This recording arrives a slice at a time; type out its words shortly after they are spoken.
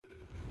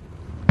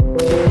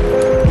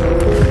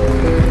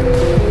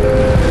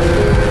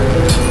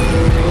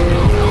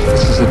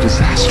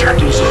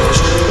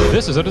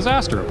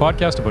Disaster, a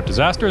podcast about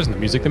disasters and the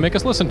music they make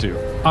us listen to.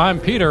 I'm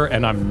Peter,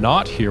 and I'm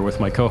not here with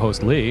my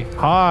co-host Lee,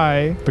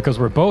 Hi. because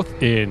we're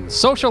both in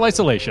social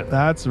isolation.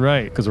 That's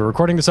right. Because we're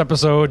recording this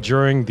episode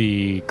during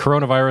the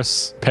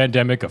coronavirus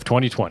pandemic of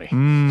 2020.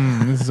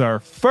 This is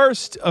our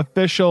first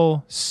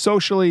official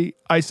socially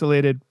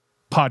isolated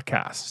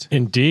podcast.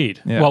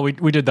 Indeed. Yeah. Well, we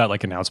did that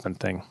like announcement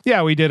thing.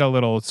 Yeah, we did a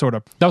little sort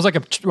of. That was like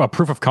a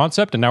proof of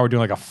concept, and now we're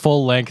doing like a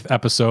full-length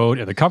episode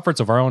in the comforts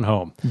of our own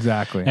home.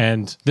 Exactly.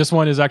 And this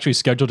one is actually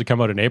scheduled to come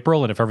out in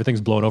April, and if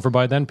everything's blown over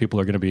by then, people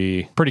are going to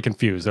be pretty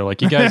confused. They're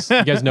like, you guys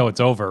know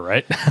it's over,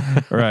 right?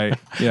 Right.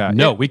 Yeah.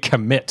 No, we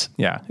commit.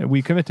 Yeah,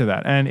 we commit to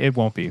that. And it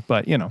won't be,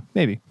 but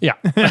maybe. Yeah.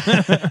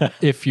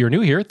 If you're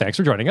new here, thanks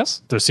for joining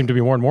us. There seem to be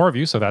more and more of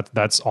you, so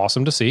that's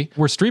awesome to see.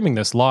 We're streaming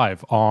this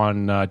live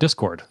on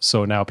Discord,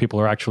 so now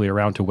people are actually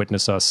around to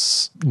witness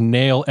us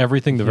nail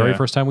everything the very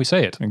first time we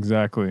say it.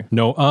 Exactly.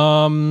 No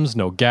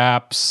no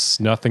gaps,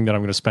 nothing that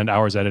I'm going to spend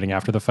hours editing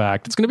after the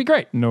fact. It's going to be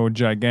great. No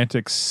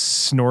gigantic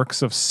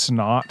snorks of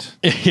snot.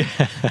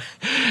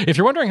 If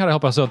you're wondering how to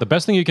help us out, the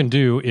best thing you can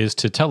do is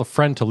to tell a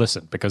friend to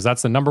listen, because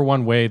that's the number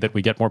one way that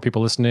we get more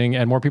people listening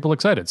and more people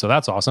excited. So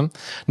that's awesome.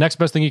 Next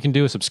best thing you can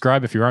do is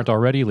subscribe if you aren't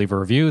already. Leave a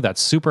review.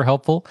 That's super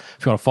helpful.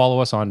 If you want to follow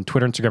us on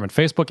Twitter, Instagram, and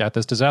Facebook at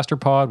This Disaster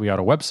Pod, we got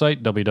a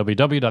website,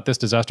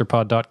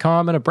 www.thisdisasterpod.com,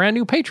 and a brand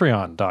new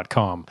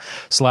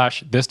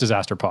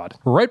patreon.com/thisdisasterpod.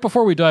 Right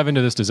before we dive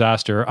into this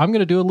disaster, I'm going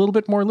to do a little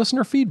bit more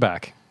listener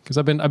feedback, because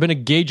I've been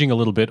engaging a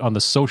little bit on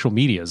the social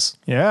medias.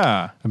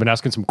 Yeah. I've been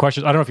asking some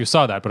questions. I don't know if you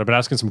saw that, but I've been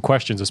asking some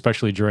questions,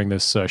 especially during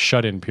this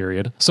shut-in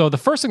period. So the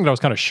first thing that I was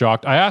kind of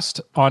shocked, I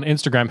asked on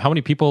Instagram how many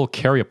people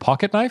carry a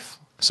pocket knife.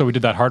 So we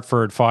did that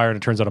Hartford fire, and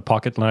it turns out a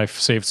pocket knife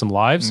saved some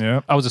lives.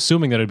 Yep. I was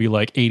assuming that it'd be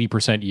like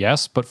 80%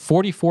 yes, but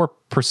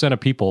 44% of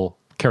people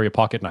carry a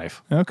pocket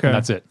knife. Okay. And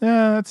that's it.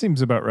 Yeah, that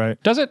seems about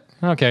right. Does it?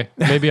 Okay.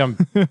 Maybe I'm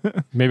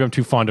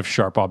too fond of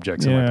sharp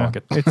objects in my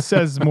pocket. It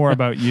says more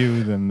about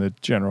you than the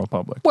general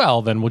public.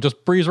 Well, then we'll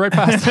just breeze right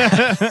past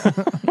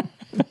that.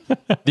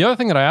 The other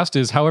thing that I asked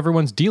is how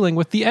everyone's dealing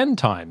with the end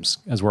times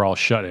as we're all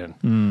shut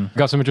in.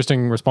 Got some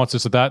interesting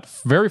responses to that.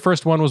 Very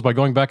first one was by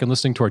going back and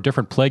listening to our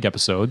different plague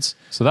episodes.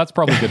 So that's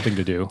probably a good thing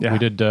to do. Yeah. We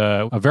did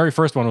a very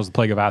first one was the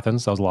Plague of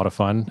Athens. That was a lot of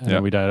fun. And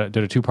then we did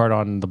a two-part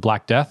on the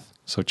Black Death.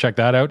 So check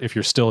that out if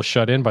you're still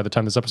shut in by the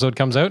time this episode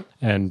comes out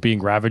and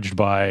being ravaged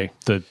by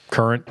the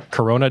current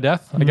corona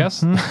death, I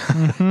guess.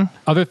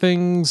 Other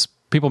things,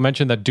 people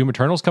mentioned that Doom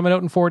Eternal's coming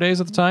out in 4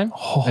 days at the time.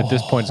 At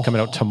this point, it's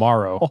coming out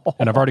tomorrow,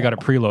 and I've already got it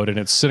preloaded, and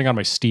it's sitting on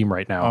my Steam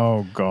right now.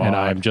 Oh, God. And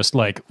I'm just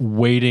like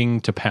waiting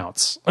to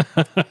pounce.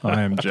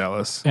 I am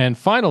jealous. And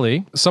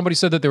finally, somebody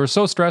said that they were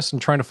so stressed and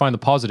trying to find the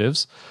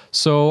positives.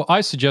 So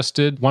I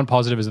suggested one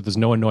positive is that there's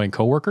no annoying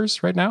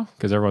coworkers right now,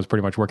 because everyone's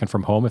pretty much working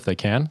from home if they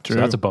can. True. So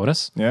that's a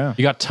bonus. Yeah.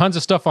 You got tons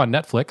of stuff on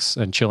Netflix,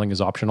 and chilling is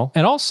optional.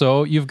 And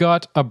also, you've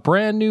got a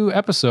brand new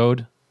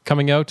episode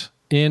coming out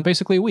in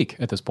basically a week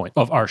at this point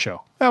of our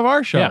show. Of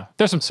our show. Yeah,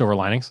 there's some silver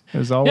linings.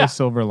 There's always Yeah.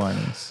 silver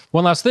linings.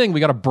 One last thing,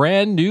 we got a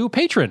brand new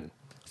patron.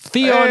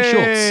 Theon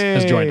Schultz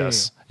has joined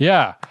us.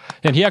 Yeah.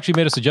 And he actually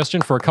made a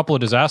suggestion for a couple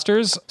of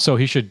disasters, so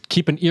he should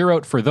keep an ear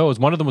out for those.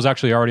 One of them was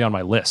actually already on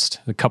my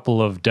list, a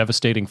couple of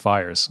devastating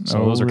fires.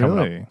 So those are coming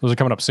really? up. Those are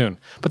coming up soon.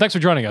 But thanks for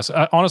joining us.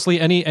 Honestly,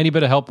 any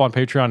bit of help on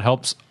Patreon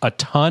helps a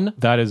ton.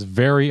 That is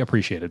very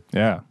appreciated.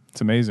 Yeah.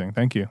 It's amazing.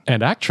 Thank you.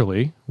 And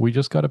actually, we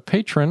just got a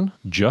patron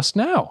just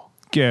now.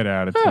 Get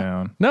out of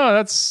town. No,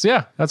 that's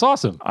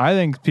awesome. I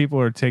think people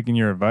are taking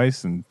your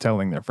advice and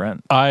telling their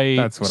friends.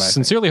 That's what I think.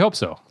 sincerely hope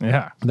so.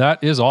 Yeah.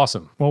 That is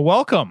awesome. Well,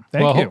 welcome.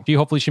 Thank you.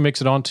 Hopefully she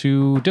makes it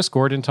onto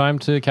Discord in time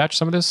to catch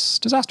some of this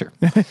disaster.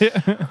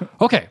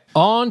 Okay,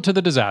 on to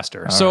the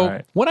disaster.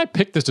 right. When I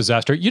picked this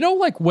disaster,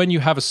 like when you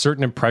have a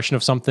certain impression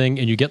of something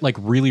and you get like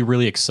really,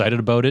 really excited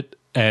about it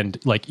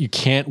and like you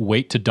can't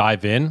wait to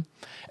dive in,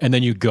 and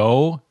then you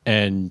go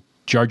and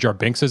Jar Jar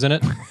Binks is in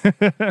it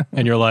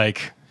and you're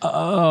like,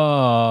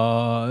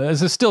 oh,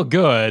 this is still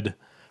good,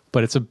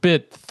 but it's a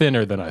bit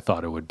thinner than I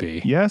thought it would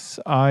be. Yes,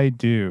 I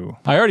do.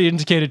 I already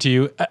indicated to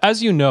you,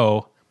 as you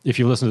know, if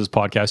you listen to this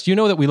podcast, you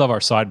know that we love our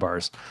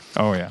sidebars.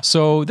 Oh, yeah.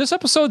 So this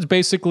episode's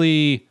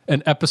basically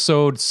an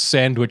episode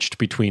sandwiched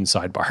between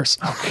sidebars.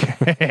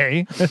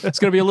 Hey. It's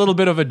going to be a little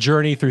bit of a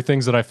journey through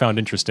things that I found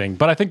interesting,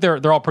 but I think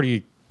they're all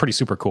pretty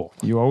super cool.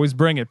 You always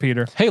bring it,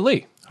 Peter. Hey,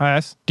 Lee. Hi,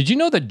 S. Did you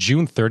know that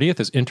June 30th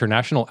is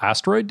International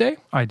Asteroid Day?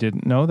 I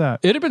didn't know that.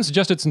 It had been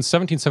suggested since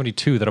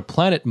 1772 that a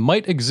planet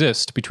might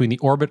exist between the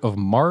orbit of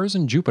Mars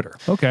and Jupiter.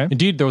 Okay.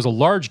 Indeed, there was a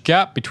large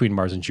gap between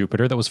Mars and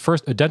Jupiter that was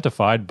first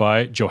identified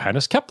by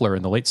Johannes Kepler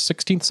in the late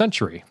 16th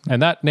century.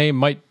 And that name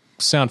might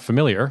sound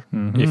familiar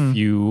if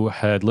you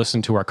had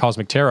listened to our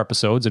Cosmic Terror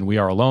episodes and We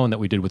Are Alone that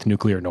we did with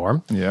Nuclear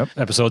Norm. Yep.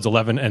 Episodes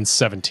 11 and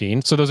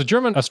 17. So there's a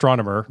German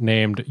astronomer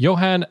named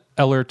Johann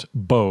Elert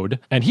Bode,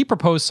 and he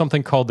proposed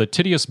something called the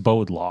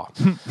Titius-Bode law.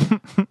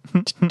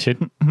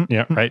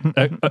 Yeah, right.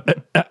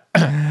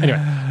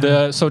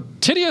 Anyway, so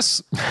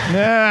Titius...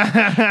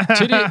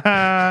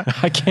 I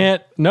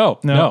can't... No.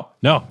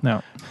 No.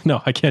 No.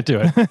 No, I can't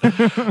do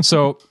it.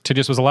 So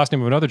Titius was the last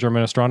name of another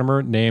German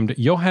astronomer named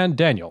Johann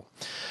Daniel.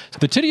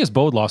 The Titius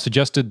Bode law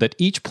suggested that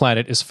each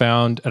planet is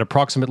found at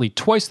approximately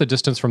twice the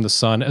distance from the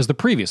sun as the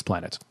previous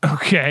planet.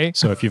 Okay.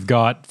 So if you've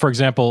got, for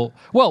example,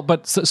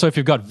 so if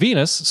you've got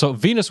Venus, so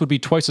Venus would be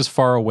twice as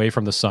far away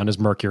from the sun as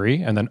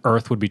Mercury, and then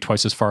Earth would be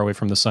twice as far away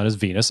from the sun as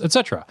Venus,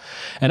 etc.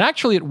 And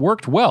actually it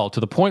worked well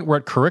to the point where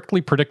it correctly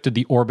predicted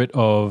the orbit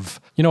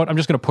of, you know what, I'm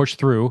just going to push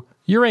through,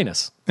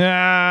 Uranus,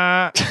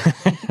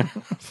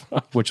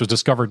 which was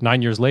discovered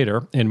 9 years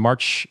later in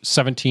March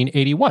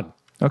 1781.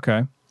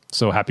 Okay.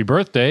 So happy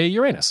birthday,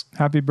 Uranus.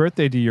 Happy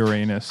birthday to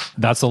Uranus.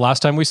 That's the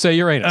last time we say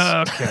Uranus.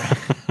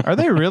 Okay. Are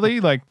they really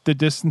like the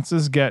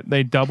distances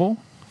they double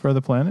for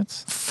the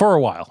planets? For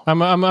a while. I'm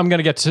going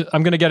to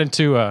get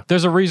into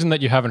there's a reason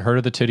that you haven't heard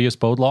of the Titius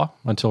Bode law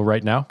until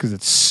right now. Because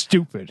it's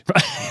stupid.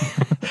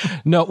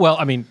 No, well,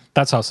 I mean,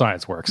 that's how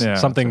science works. Yeah,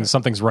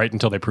 Something's right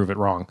until they prove it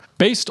wrong.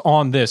 Based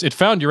on this, it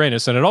found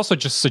Uranus, and it also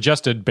just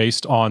suggested,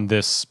 based on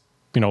this,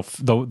 you know,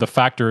 the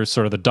factors,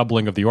 sort of the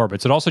doubling of the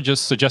orbits, it also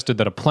just suggested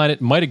that a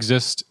planet might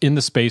exist in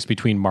the space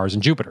between Mars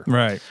and Jupiter.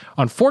 Right.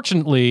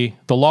 Unfortunately,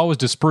 the law was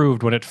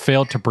disproved when it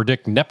failed to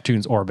predict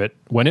Neptune's orbit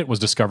when it was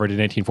discovered in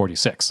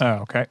 1846. Oh,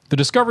 okay. The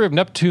discovery of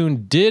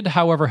Neptune did,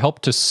 however, help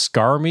to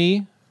scar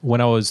me when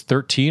I was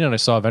 13 and I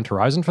saw Event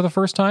Horizon for the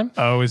first time.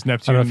 Oh, is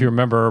Neptune? I don't know if you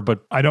remember,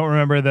 but I don't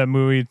remember that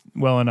movie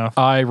well enough.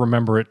 I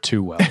remember it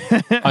too well.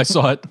 I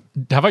saw it.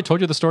 Have I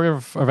told you the story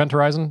of Event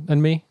Horizon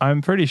and me?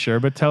 I'm pretty sure,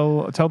 but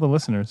tell the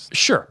listeners.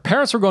 Sure.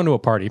 Parents were going to a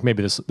party.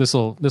 Maybe this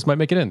might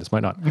make it in. This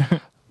might not.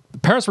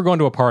 Parents were going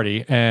to a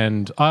party,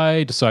 and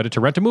I decided to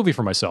rent a movie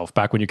for myself.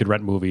 Back when you could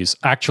rent movies,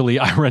 actually,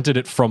 I rented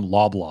it from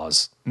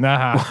Loblaws.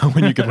 Nah.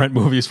 When you could rent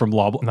movies from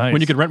Loblaws, Nice.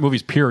 when you could rent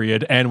movies,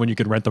 period, and when you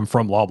could rent them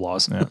from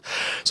Loblaws. Yeah.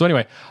 So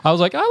anyway, I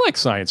was like, I like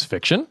science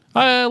fiction.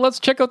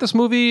 Let's check out this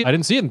movie. I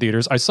didn't see it in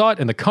theaters. I saw it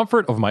in the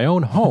comfort of my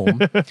own home,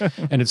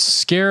 and it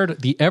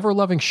scared the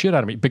ever-loving shit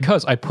out of me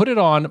because I put it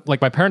on, like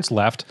my parents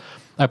left.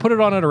 I put it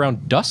on at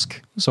around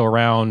dusk, so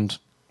around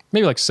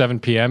maybe like 7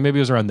 p.m. Maybe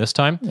it was around this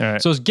time.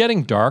 Right. So it was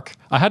getting dark.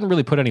 I hadn't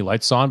really put any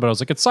lights on, but I was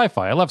like, it's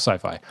sci-fi. I love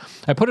sci-fi.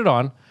 I put it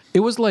on.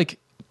 It was like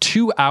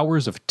 2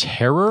 hours of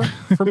terror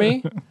for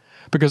me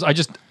because I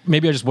just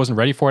wasn't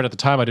ready for it at the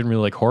time. I didn't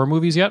really like horror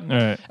movies yet.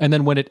 Right. And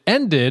then when it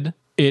ended,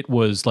 it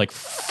was like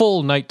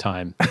full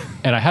nighttime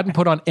and I hadn't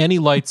put on any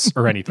lights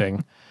or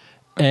anything.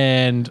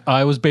 And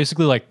I was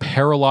basically like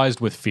paralyzed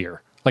with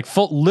fear. Like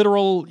full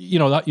literal, you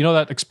know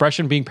that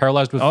expression, being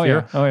paralyzed with fear.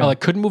 Yeah. Oh, yeah. I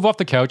like couldn't move off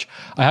the couch.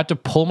 I had to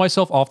pull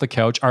myself off the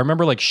couch. I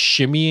remember like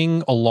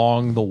shimmying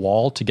along the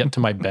wall to get to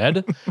my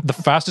bed. The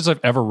fastest I've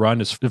ever run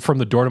is from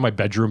the door to my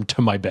bedroom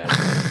to my bed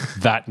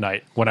that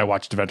night when I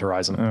watched Event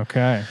Horizon.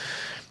 Okay.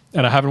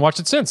 And I haven't watched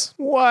it since.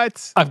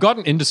 What? I've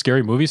gotten into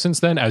scary movies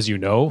since then, as you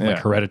know. Like Yeah.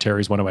 Hereditary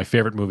is one of my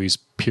favorite movies,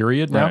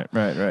 period, now.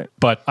 Right.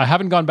 But I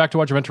haven't gone back to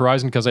watch Event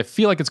Horizon because I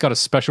feel like it's got a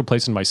special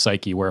place in my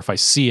psyche where if I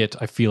see it,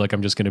 I feel like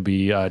I'm just going to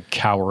be a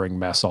cowering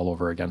mess all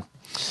over again.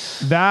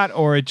 That,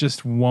 or it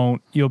just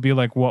won't. You'll be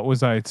like, what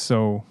was I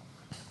so...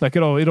 Like,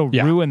 it'll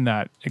Yeah. ruin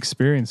that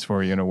experience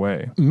for you in a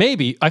way.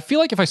 Maybe. I feel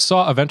like if I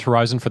saw Event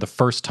Horizon for the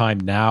first time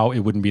now, it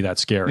wouldn't be that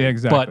scary. Yeah,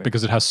 exactly. But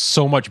because it has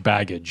so much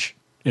baggage,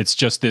 it's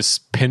just this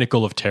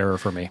pinnacle of terror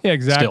for me. Yeah,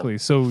 exactly.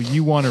 Still. So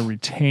you want to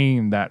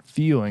retain that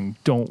feeling.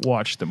 Don't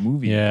watch the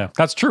movie. Yeah,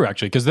 that's true,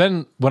 actually. Because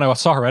then when I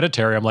saw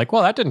Hereditary, I'm like,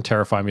 well, that didn't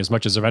terrify me as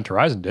much as Event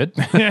Horizon did.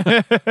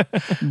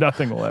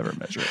 Nothing will ever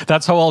measure it.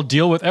 That's how I'll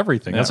deal with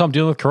everything. That's how I'm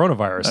dealing with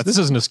coronavirus. This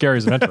isn't as scary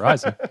as Event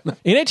Horizon.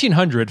 In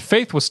 1800,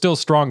 faith was still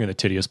strong in the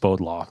Titius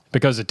Bode law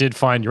because it did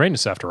find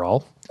Uranus after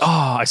all.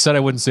 I said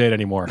I wouldn't say it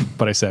anymore,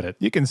 but I said it.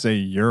 You can say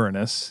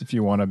Uranus if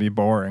you want to be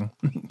boring.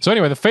 So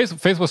anyway, the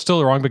faith was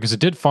still wrong because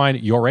it did find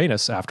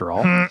Uranus after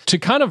all. To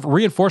kind of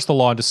reinforce the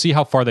law and to see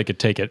how far they could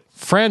take it,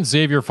 Franz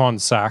Xavier von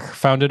Zach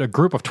founded a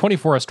group of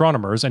 24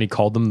 astronomers and he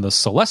called them the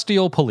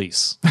Celestial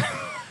Police.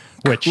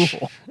 Which,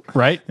 Cool.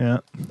 right? Yeah,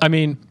 I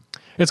mean,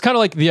 it's kind of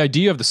like the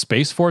idea of the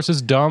Space Force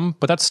is dumb,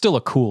 but that's still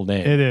a cool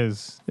name. it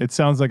is. It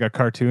sounds like a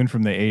cartoon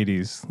from the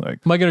 80s. Like,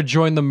 Am I going to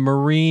join the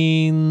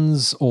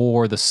Marines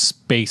or the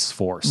Space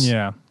Force?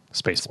 yeah.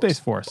 Space Force. Space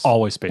Force.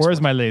 Always Space Where's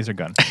Force. my laser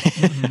gun?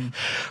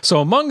 So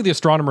among the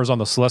astronomers on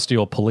the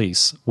Celestial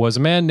Police was a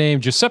man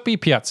named Giuseppe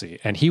Piazzi,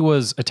 and he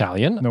was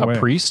Italian, No a way.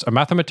 priest, a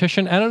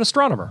mathematician, and an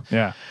astronomer.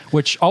 Yeah.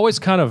 Which always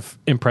kind of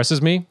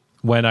impresses me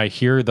when I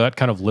hear that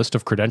kind of list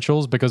of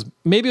credentials, because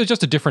maybe it was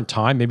just a different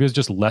time. Maybe it was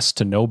just less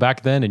to know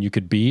back then, and you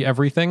could be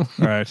everything.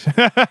 Right.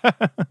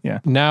 Yeah.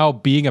 Now,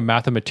 being a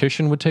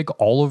mathematician would take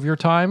all of your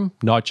time,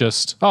 not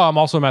just, oh, I'm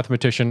also a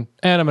mathematician,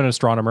 and I'm an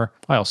astronomer.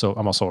 I'm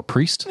also a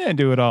priest. Yeah,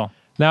 do it all.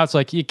 Now it's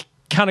like you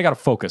kind of got to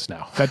focus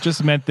now. That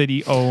just meant that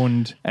he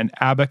owned an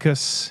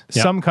abacus,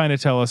 Yep. some kind of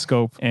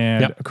telescope,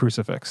 and Yep. a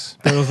crucifix.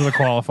 Those are the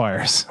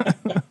qualifiers.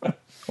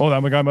 Oh,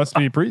 that guy must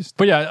be a priest.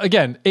 But yeah,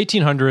 again,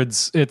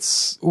 1800s,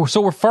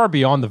 so we're far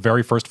beyond the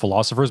very first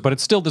philosophers, but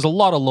it's still, there's a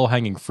lot of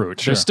low-hanging fruit.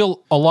 Sure. There's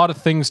still a lot of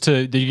things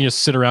that you can just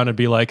sit around and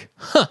be like,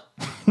 huh,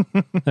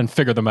 and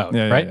figure them out,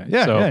 Yeah, right?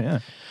 Yeah. So Yeah.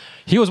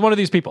 He was one of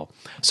these people.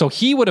 So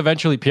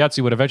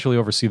Piazzi would eventually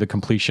oversee the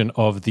completion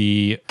of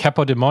the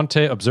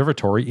Capodimonte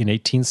Observatory in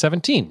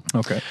 1817.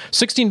 Okay.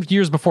 16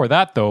 years before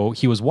that, though,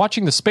 he was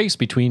watching the space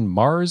between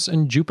Mars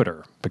and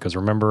Jupiter, because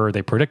remember,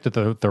 they predicted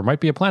that there might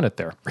be a planet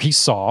there. He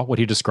saw what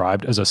he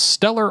described as a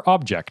stellar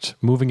object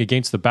moving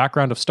against the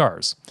background of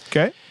stars.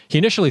 Okay. He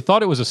initially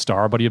thought it was a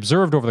star, but he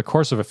observed over the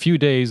course of a few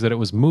days that it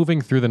was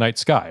moving through the night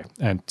sky.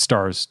 And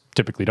stars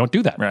typically don't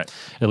do that. Right.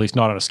 At least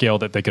not on a scale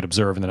that they could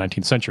observe in the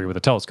 19th century with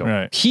a telescope.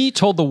 Right. He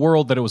told the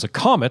world that it was a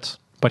comet,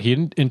 but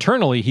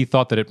internally he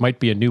thought that it might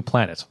be a new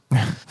planet.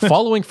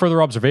 Following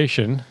further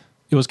observation,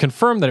 it was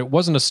confirmed that it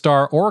wasn't a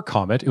star or a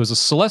comet. It was a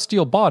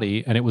celestial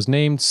body, and it was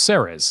named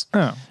Ceres.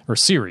 Oh. Or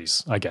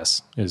Ceres, I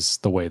guess, is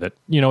the way that...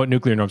 You know what?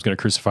 Nuclear Norm's going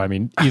to crucify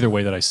me either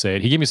way that I say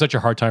it. He gave me such a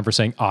hard time for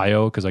saying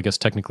Io, because I guess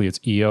technically it's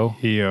Io.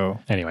 EO.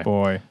 Anyway.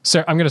 Boy.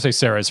 I'm going to say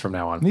Ceres from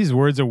now on. These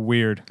words are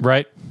weird.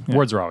 Right?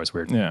 Words are always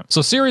weird. Yeah.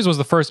 So Ceres was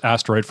the first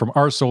asteroid from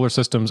our solar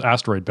system's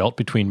asteroid belt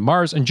between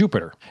Mars and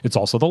Jupiter. It's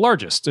also the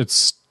largest.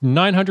 It's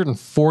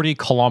 940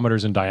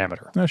 kilometers in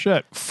diameter. Oh,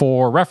 shit.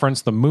 For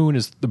reference, the moon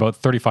is about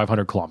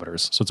 3,500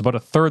 kilometers. So it's about a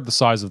third the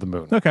size of the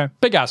moon. Okay.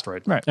 Big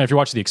asteroid. Right. And if you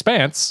watch The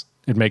Expanse,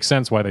 it makes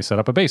sense why they set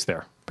up a base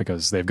there,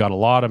 because they've got a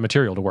lot of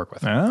material to work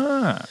with.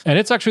 Ah. And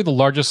it's actually the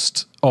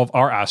largest of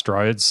our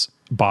asteroids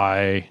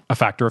by a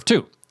factor of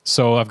 2.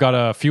 So I've got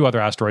a few other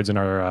asteroids in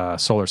our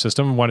solar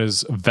system. One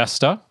is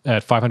Vesta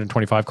at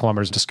 525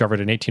 kilometers, discovered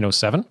in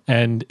 1807.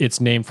 And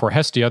it's named for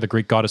Hestia, the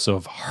Greek goddess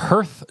of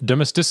hearth,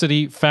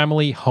 domesticity,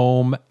 family,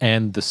 home,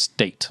 and the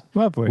state.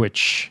 Lovely.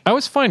 Which I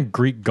always find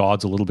Greek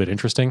gods a little bit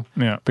interesting.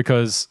 Yeah.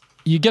 Because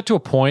you get to a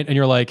point and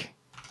you're like,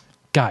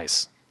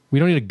 guys, we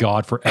don't need a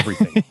god for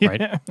everything,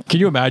 right? Can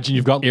you imagine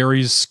you've got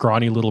Ares'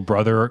 scrawny little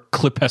brother,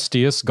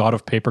 Clipestius, god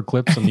of paper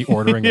clips and the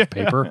ordering of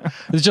paper.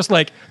 It's just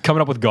like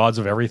coming up with gods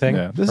of everything.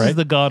 Yeah. This right? is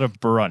the god of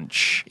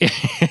brunch.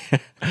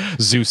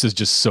 Zeus is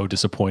just so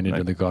disappointed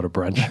in the god of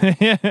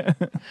brunch.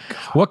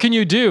 What can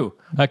you do?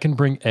 I can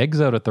bring eggs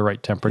out at the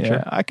right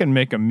temperature. Yeah, I can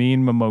make a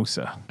mean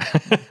mimosa.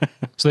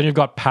 So then you've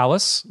got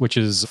Pallas, which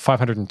is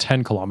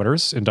 510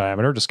 kilometers in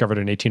diameter, discovered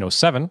in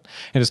 1807,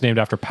 and is named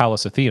after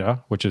Pallas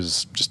Athena, which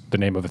is just the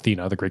name of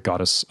Athena, the Greek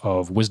goddess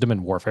of wisdom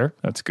and warfare.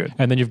 That's good.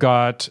 And then you've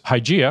got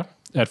Hygeia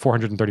at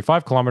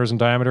 435 kilometers in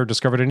diameter,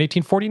 discovered in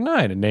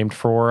 1849 and named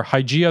for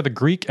Hygeia, the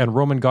Greek and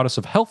Roman goddess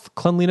of health,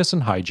 cleanliness,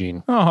 and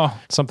hygiene. Oh,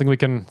 Something we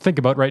can think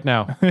about right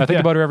now. I think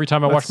about her every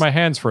time I wash my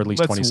hands for at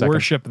least 20 let's seconds.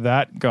 worship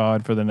that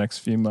god for the next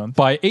few months.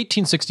 By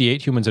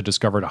 1868, humans had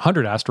discovered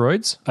 100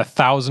 asteroids,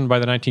 1,000 by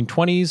the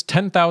 1920s,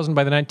 10,000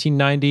 by the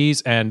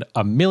 1990s, and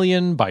 1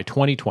 million by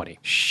 2020.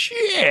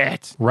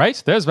 Shit.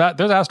 Right? There's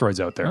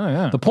asteroids out there. Oh,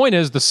 yeah. The point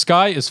is, the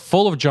sky is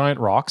full of giant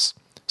rocks.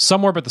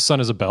 Some orbit the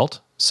sun as a belt,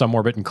 some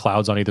orbit in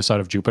clouds on either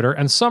side of Jupiter,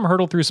 and some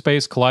hurtle through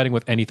space, colliding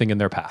with anything in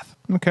their path.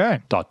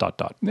 Okay. ...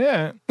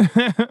 Yeah.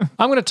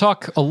 I'm going to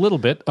talk a little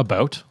bit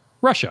about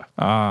Russia.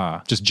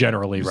 Ah. Just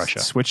generally Russia.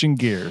 Switching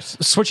gears.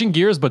 Switching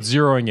gears, but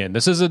zeroing in.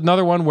 This is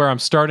another one where I'm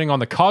starting on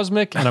the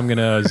cosmic, and I'm going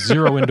to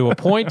zero into a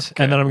point,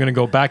 and then I'm going to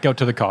go back out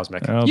to the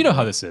cosmic. Oh, you know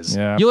how this is.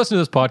 Yeah. You listen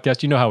to this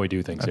podcast, you know how we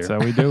do things That's here.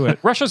 how we do it.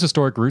 Russia's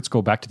historic roots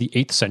go back to the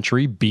 8th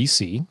century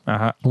BC,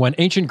 Uh-huh. when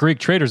ancient Greek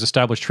traders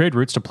established trade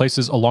routes to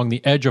places along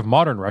the edge of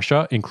modern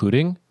Russia,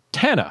 including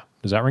Tana.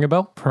 Does that ring a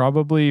bell?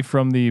 Probably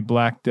from the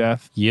Black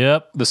Death.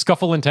 Yep, the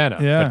scuffle in Tana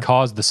Yeah. that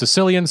caused the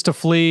Sicilians to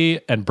flee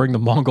and bring the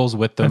Mongols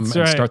with them That's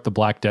and right. start the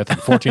Black Death in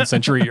 14th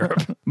century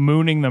Europe.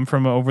 Mooning them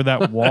from over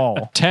that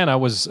wall. Tana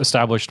was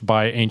established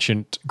by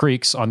ancient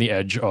Greeks on the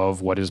edge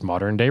of what is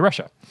modern day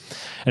Russia.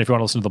 And if you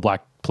want to listen to the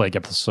Black Plague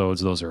episodes,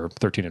 those are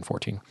 13 and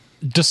 14.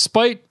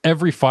 Despite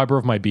every fiber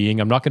of my being,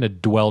 I'm not going to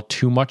dwell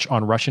too much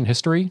on Russian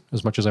history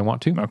as much as I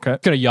want to. Okay. I'm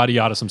going to yada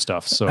yada some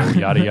stuff. So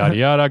yada yada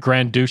yada,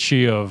 Grand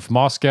Duchy of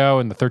Moscow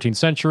in the 13th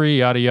century,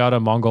 yada yada,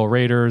 Mongol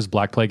raiders,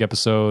 Black Plague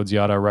episodes,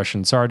 yada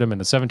Russian Tsardom in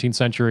the 17th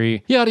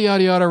century, yada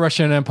yada yada,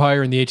 Russian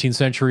Empire in the 18th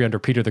century under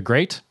Peter the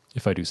Great,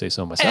 if I do say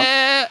so myself.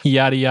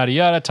 Yada yada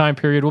yada, time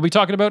period we'll be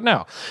talking about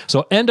now.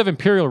 So end of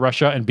Imperial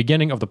Russia and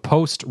beginning of the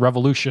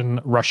post-revolution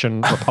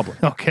Russian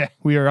Republic. Okay.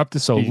 We are up to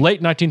So speed.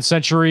 late 19th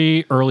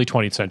century, early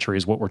 20th century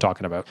is what we're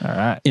talking about. All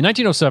right. In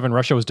 1907,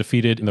 Russia was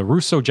defeated in the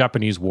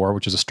Russo-Japanese War,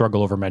 which is a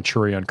struggle over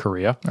Manchuria and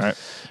Korea. All right.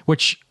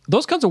 Which,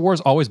 those kinds of wars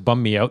always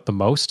bum me out the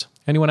most.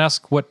 Anyone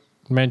ask what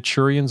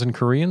Manchurians and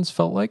Koreans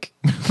felt like?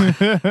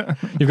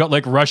 You've got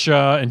like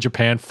Russia and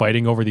Japan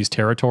fighting over these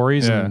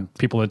territories, Yeah. and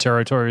people in the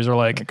territories are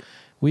like,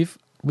 we've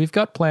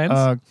got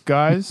plans.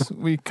 Guys,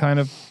 we kind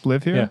of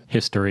live here. Yeah,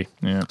 history.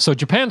 Yeah. So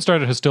Japan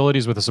started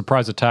hostilities with a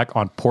surprise attack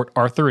on Port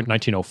Arthur in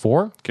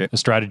 1904, Okay. a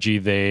strategy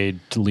they'd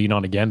lean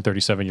on again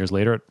 37 years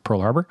later at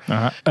Pearl Harbor.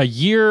 Uh-huh. A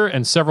year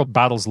and several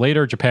battles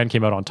later, Japan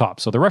came out on top.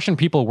 So the Russian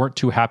people weren't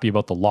too happy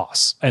about the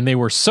loss. And they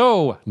were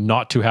so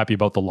not too happy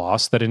about the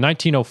loss that in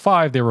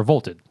 1905, they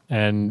revolted.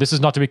 And this is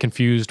not to be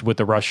confused with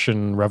the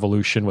Russian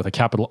Revolution with a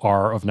capital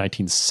R of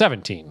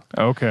 1917.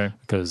 Okay.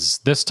 Because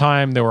this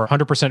time there were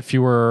 100%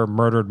 fewer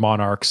murdered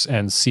monarchs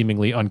and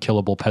seemingly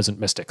unkillable peasant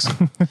mystics.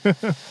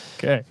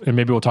 Okay. And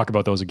maybe we'll talk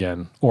about those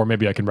again. Or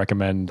maybe I can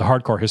recommend the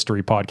Hardcore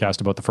History podcast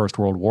about the First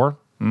World War.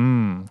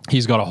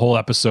 He's got a whole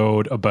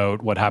episode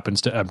about what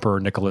happens to Emperor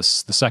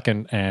Nicholas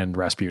II and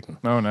Rasputin.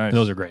 Oh, nice.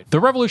 Those are great. The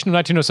revolution of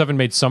 1907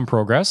 made some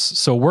progress.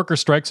 So worker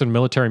strikes and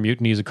military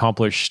mutinies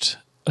accomplished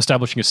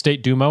establishing a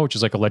state Duma, which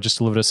is like a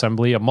legislative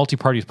assembly, a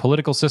multi-party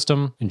political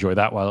system, enjoy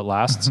that while it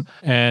lasts,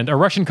 and a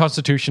Russian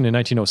constitution in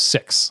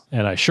 1906.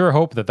 And I sure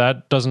hope that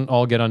that doesn't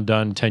all get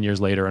undone 10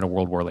 years later and a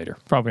world war later.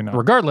 Probably not.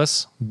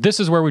 Regardless, this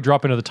is where we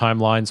drop into the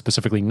timeline,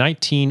 specifically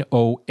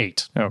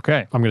 1908.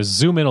 Okay. I'm going to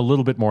zoom in a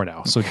little bit more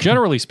now. So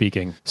generally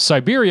speaking,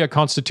 Siberia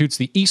constitutes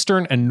the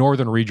eastern and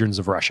northern regions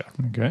of Russia.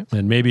 Okay.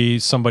 And maybe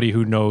somebody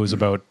who knows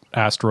about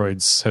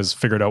asteroids has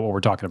figured out what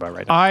we're talking about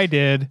right now. I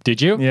did.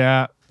 Did you?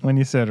 Yeah. When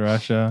you said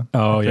Russia.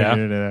 Oh, I yeah.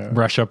 figured it out.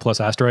 Russia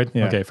plus asteroid?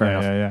 Yeah, Okay, fair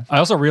enough. yeah. I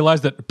also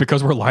realized that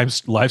because we're live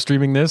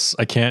streaming this,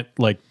 I can't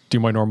like do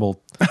my normal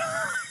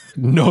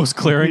nose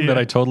clearing that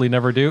I totally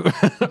never do.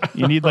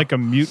 You need like a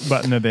mute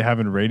button that they have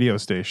in radio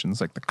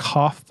stations, like the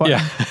cough button.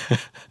 Yeah.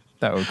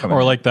 That would come Or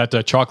in. like that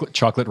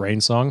chocolate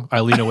rain song. I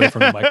lean away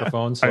from the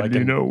microphone so I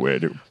can know where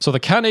to. So the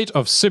Khanate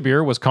of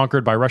Sibir was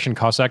conquered by Russian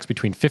Cossacks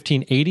between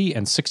 1580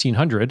 and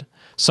 1600,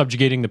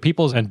 subjugating the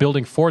peoples and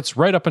building forts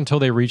right up until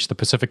they reached the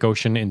Pacific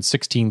Ocean in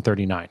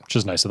 1639, which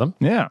is nice of them.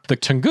 Yeah. The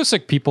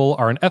Tungusic people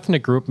are an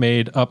ethnic group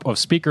made up of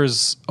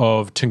speakers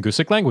of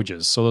Tungusic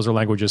languages. So those are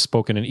languages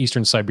spoken in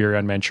eastern Siberia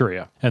and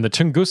Manchuria. And the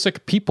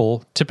Tungusic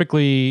people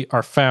typically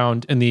are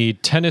found in the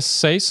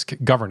Tenissaisk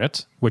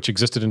Governorate, which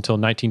existed until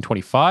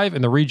 1925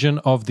 in the region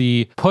of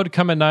the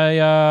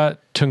Podkamenaya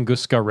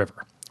Tunguska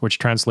River, which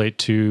translate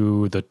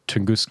to the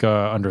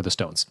Tunguska under the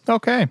stones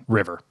Okay.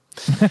 river.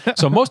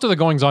 So most of the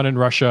goings on in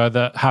Russia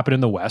that happened in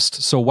the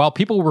West. So while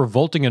people were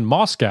revolting in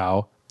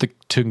Moscow, the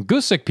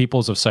Tungusic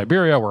peoples of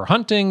Siberia were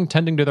hunting,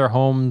 tending to their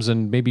homes,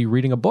 and maybe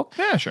reading a book.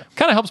 Yeah, sure.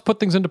 Kind of helps put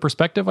things into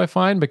perspective, I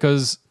find,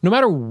 because no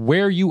matter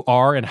where you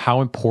are and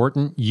how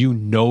important you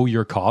know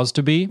your cause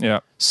to be,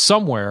 Yeah.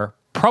 somewhere,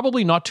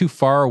 probably not too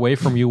far away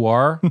from you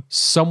are,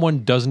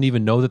 someone doesn't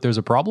even know that there's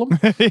a problem.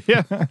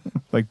 Yeah.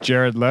 Like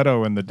Jared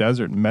Leto in the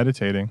desert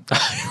meditating.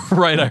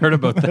 Right, I heard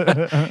about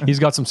that. He's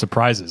got some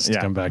surprises to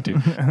Yeah. come back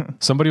to.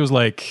 Somebody was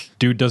like,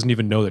 dude doesn't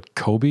even know that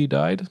Kobe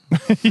died.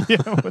 Yeah,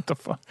 what the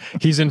fuck?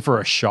 He's in for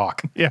a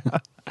shock. Yeah.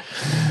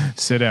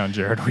 Sit down,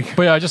 Jared.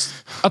 But yeah,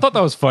 I thought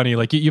that was funny.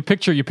 Like you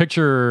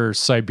picture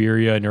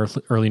Siberia in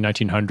early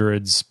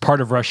 1900s.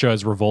 Part of Russia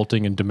is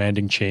revolting and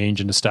demanding change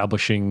and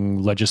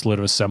establishing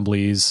legislative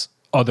assemblies.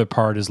 Other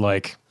part is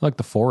like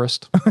the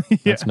forest.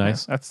 That's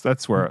nice.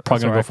 That's where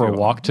Probably gonna go for a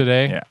walk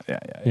today.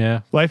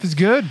 Yeah. Life is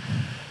good.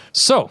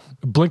 So,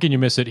 blink and you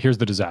miss it. Here's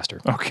the disaster.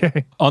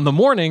 Okay. On the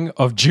morning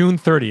of June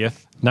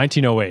 30th,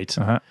 1908,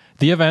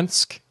 the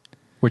Evensk,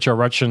 which are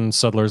Russian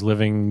settlers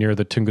living near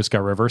the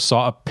Tunguska River,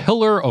 saw a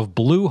pillar of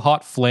blue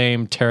hot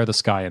flame tear the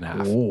sky in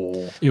half.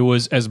 Oh. It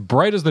was as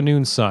bright as the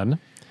noon sun,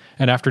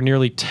 and after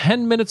nearly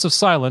 10 minutes of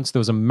silence, there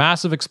was a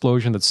massive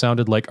explosion that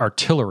sounded like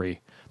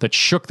artillery that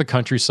shook the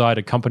countryside,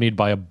 accompanied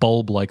by a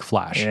bulb-like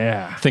flash.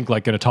 Yeah. Think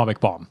like an atomic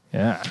bomb.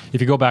 Yeah.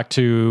 If you go back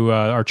to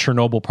our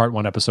Chernobyl Part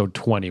 1, Episode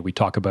 20, we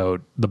talk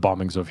about the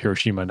bombings of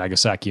Hiroshima and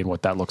Nagasaki and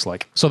what that looks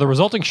like. So the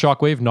resulting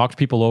shockwave knocked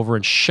people over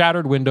and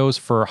shattered windows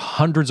for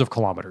hundreds of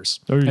kilometers.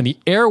 And the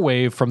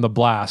airwave from the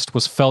blast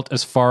was felt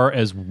as far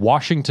as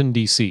Washington,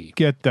 D.C.,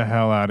 Get the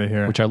hell out of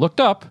here. which I looked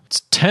up.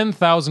 It's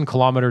 10,000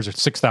 kilometers or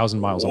 6,000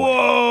 miles away.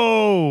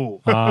 Whoa.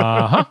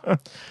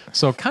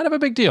 So kind of a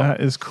big deal.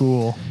 That is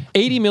cool.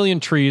 80 million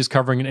trees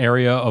covering an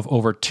area of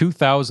over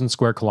 2,000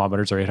 square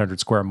kilometers or 800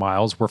 square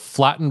miles were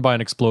flattened by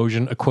an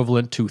explosion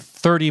equivalent to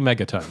 30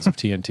 megatons of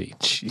TNT.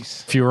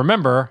 Jeez. If you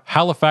remember,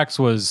 Halifax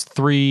was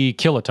 3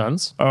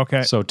 kilotons.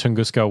 Okay. So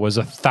Tunguska was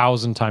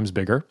 1,000 times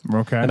bigger.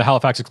 Okay. And the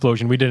Halifax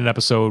explosion, we did an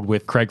episode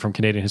with Craig from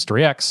Canadian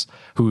History X,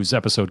 whose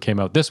episode came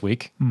out this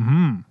week.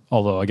 Mm-hmm.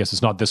 Although I guess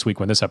it's not this week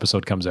when this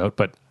episode comes out,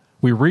 but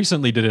we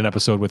recently did an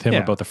episode with him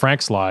about the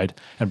Frank slide.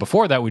 And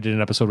before that, we did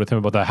an episode with him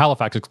about the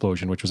Halifax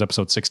explosion, which was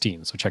episode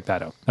 16. So check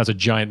that out. That's a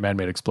giant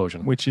man-made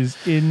explosion. Which is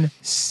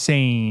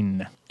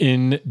insane.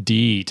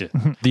 Indeed.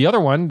 The other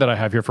one that I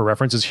have here for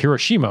reference is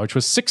Hiroshima, which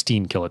was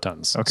 16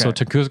 kilotons. Okay. So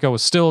Tunguska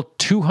was still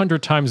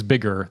 200 times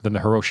bigger than the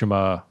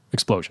Hiroshima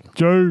explosion.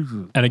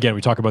 Jesus. And again,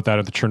 we talk about that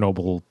at the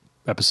Chernobyl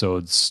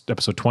episodes,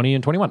 episode 20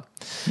 and 21.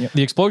 Yep.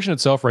 The explosion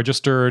itself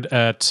registered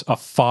at a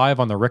 5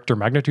 on the Richter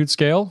magnitude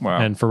scale. Wow.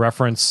 And for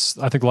reference,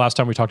 I think the last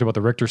time we talked about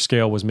the Richter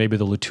scale was maybe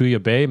the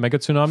Lituya Bay mega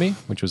tsunami,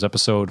 which was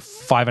episode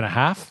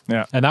 5.5.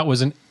 Yeah. And that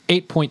was an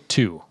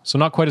 8.2. So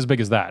not quite as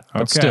big as that.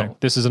 But Okay. still,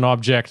 this is an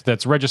object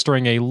that's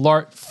registering a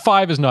large...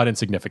 5 is not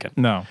insignificant.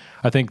 No.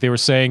 I think they were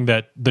saying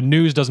that the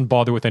news doesn't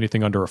bother with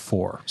anything under a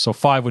 4. So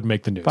 5 would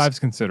make the news. 5's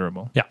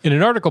considerable. Yeah. In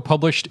an article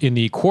published in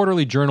the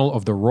Quarterly Journal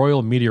of the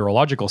Royal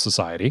Meteorological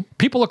Society,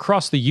 people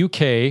across the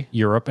UK,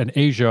 Europe, and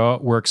Asia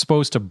were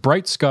exposed to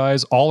bright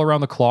skies all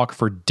around the clock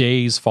for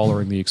days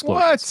following the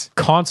explosion. What?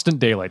 Constant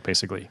daylight,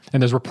 basically.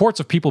 And there's reports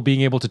of people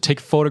being able to take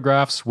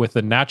photographs with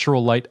the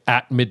natural light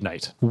at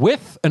midnight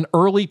with an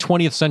early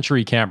 20th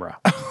century camera.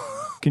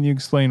 Can you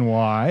explain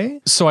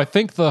why? So I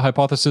think the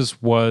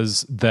hypothesis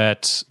was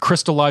that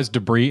crystallized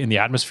debris in the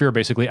atmosphere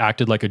basically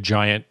acted like a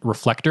giant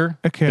reflector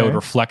that would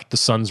reflect the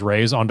sun's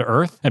rays onto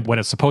Earth. And when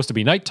it's supposed to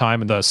be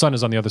nighttime and the sun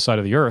is on the other side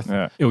of the Earth,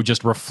 it would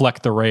just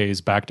reflect the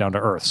rays back down to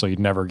Earth. So you'd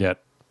never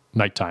get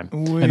nighttime.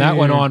 Weird. And that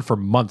went on for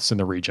months in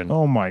the region.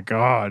 Oh my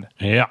God.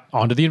 Yeah.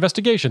 On to the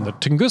investigation. The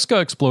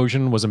Tunguska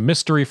explosion was a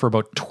mystery for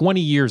about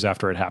 20 years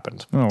after it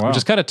happened. Oh, wow. Which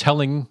is kind of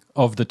telling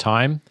of the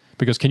time,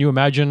 because can you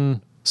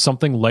imagine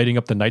something lighting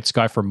up the night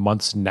sky for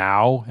months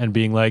now and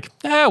being like,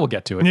 we'll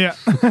get to it. Yeah.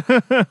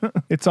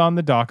 It's on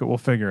the docket. We'll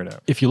figure it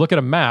out. If you look at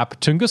a map,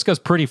 Tunguska's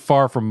pretty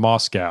far from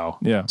Moscow.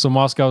 Yeah. So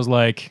Moscow's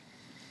like,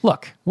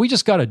 look, we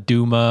just got a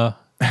Duma.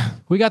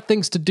 We got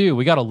things to do.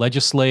 We got to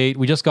legislate.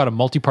 We just got a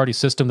multi-party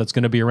system that's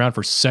going to be around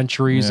for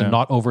centuries and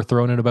not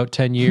overthrown in about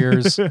 10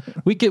 years.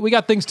 we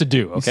got things to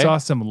do, okay? We saw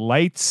some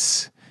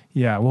lights.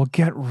 Yeah, we'll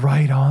get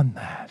right on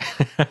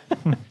that.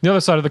 The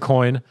other side of the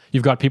coin,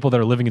 you've got people that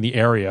are living in the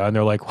area, and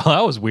they're like, well,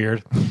 that was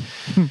weird.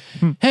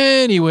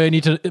 Anyway, I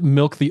need to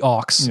milk the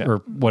ox or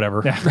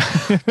whatever.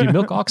 Yeah. Do you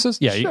milk oxes?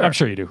 Yeah, sure. I'm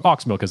sure you do.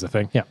 Ox milk is the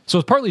thing. Yeah. So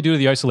it's partly due to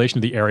the isolation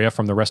of the area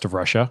from the rest of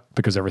Russia,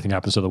 because everything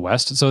happens to the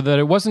west, so that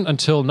it wasn't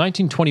until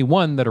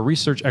 1921 that a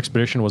research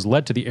expedition was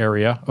led to the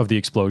area of the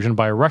explosion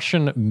by a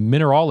Russian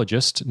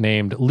mineralogist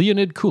named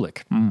Leonid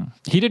Kulik.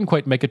 He didn't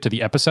quite make it to the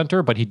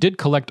epicenter, but he did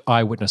collect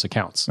eyewitness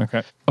accounts.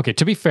 Okay,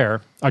 to be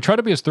fair, I try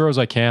to be as thorough as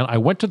I can. I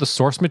went to the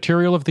source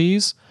material of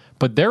these,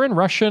 but they're in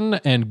Russian,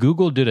 and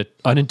Google did an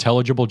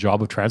unintelligible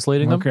job of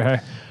translating them. Okay.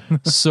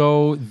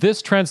 So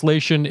this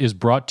translation is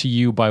brought to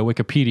you by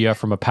Wikipedia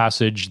from a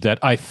passage that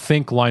I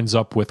think lines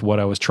up with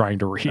what I was trying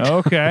to read.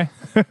 Okay.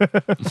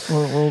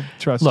 we'll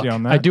trust you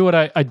on that. I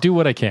do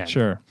what I can.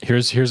 Sure.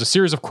 Here's a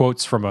series of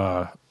quotes from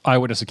a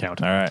eyewitness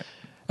account. All right.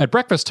 At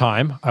breakfast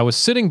time, I was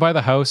sitting by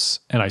the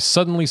house, and I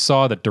suddenly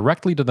saw that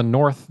directly to the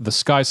north, the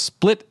sky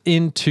split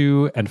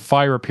into and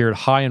fire appeared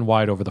high and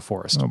wide over the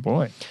forest. Oh,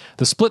 boy.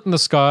 The split in the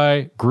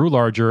sky grew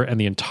larger,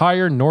 and the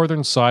entire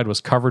northern side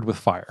was covered with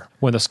fire.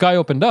 When the sky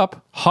opened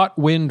up, hot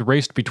wind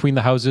raced between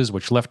the houses,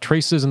 which left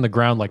traces in the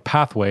ground like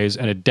pathways,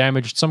 and it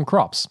damaged some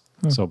crops.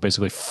 So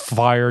basically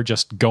fire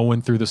just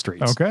going through the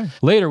streets. Okay.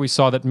 Later, we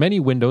saw that many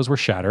windows were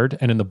shattered,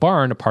 and in the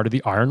barn, a part of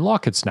the iron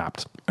lock had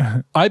snapped.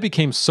 I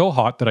became so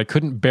hot that I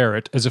couldn't bear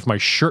it, as if my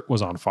shirt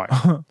was on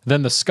fire.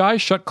 Then the sky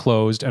shut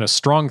closed, and a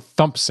strong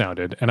thump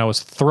sounded, and I was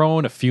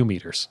thrown a few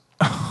meters.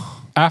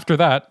 After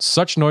that,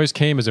 such noise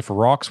came as if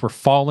rocks were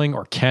falling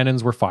or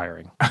cannons were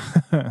firing.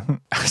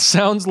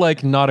 Sounds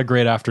like not a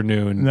great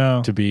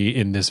afternoon to be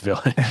in this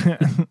village.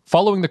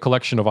 Following the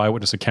collection of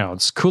eyewitness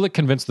accounts, Kulik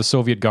convinced the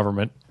Soviet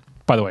government.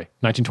 By the way,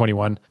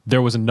 1921,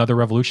 there was another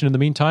revolution in the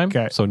meantime.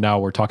 Okay. So now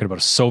we're talking about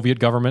a Soviet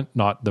government,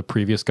 not the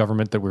previous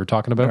government that we were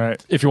talking about.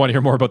 Right. If you want to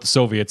hear more about the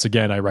Soviets,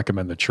 again, I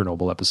recommend the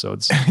Chernobyl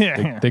episodes.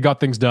 They got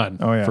things done,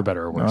 for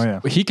better or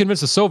worse. He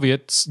convinced the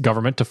Soviet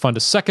government to fund a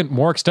second,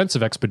 more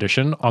extensive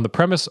expedition on the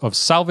premise of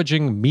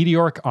salvaging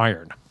meteoric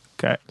iron.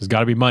 Okay. There's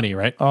got to be money,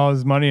 right? Oh,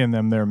 there's money in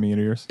them there,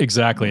 meteors.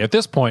 Exactly. At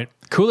this point,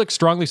 Kulik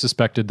strongly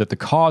suspected that the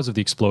cause of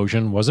the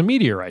explosion was a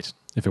meteorite,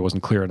 if it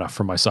wasn't clear enough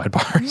from my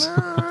sidebars.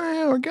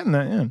 Yeah, we're getting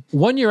that in.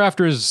 1 year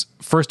after his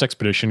first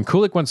expedition,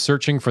 Kulik went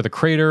searching for the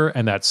crater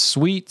and that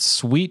sweet,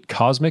 sweet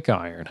cosmic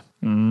iron.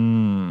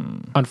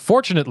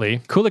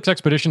 Unfortunately, Kulik's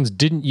expeditions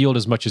didn't yield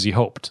as much as he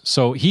hoped,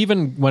 so he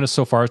even went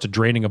so far as to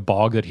draining a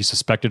bog that he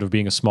suspected of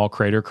being a small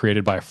crater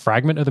created by a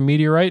fragment of the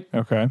meteorite.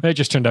 Okay. It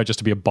just turned out just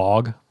to be a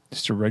bog.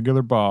 Just a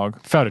regular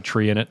bog. Found a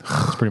tree in it.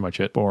 That's pretty much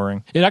it.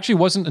 Boring. It actually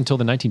wasn't until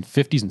the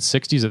 1950s and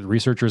 60s that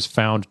researchers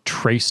found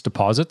trace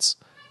deposits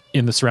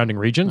in the surrounding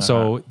region.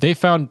 So they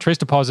found trace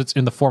deposits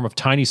in the form of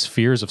tiny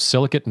spheres of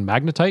silicate and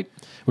magnetite,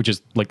 which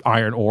is like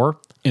iron ore,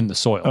 in the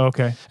soil.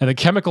 Okay. And the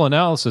chemical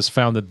analysis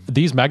found that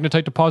these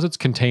magnetite deposits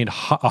contained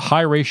a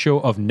high ratio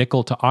of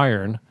nickel to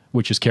iron,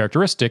 which is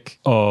characteristic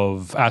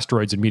of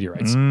asteroids and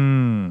meteorites.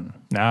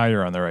 Now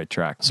you're on the right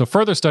track. So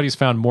further studies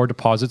found more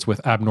deposits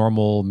with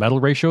abnormal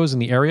metal ratios in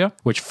the area,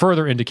 which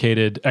further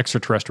indicated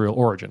extraterrestrial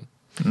origin.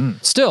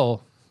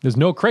 Still, there's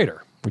no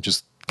crater, which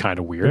is kind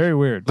of weird. Very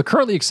weird. The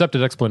currently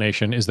accepted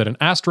explanation is that an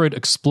asteroid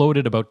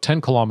exploded about 10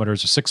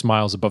 kilometers or 6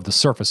 miles above the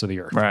surface of the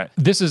Earth. Right.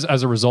 This is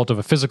as a result of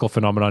a physical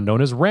phenomenon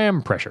known as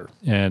ram pressure.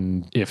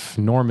 And if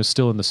Norm is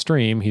still in the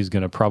stream, he's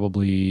going to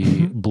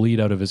probably bleed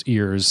out of his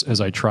ears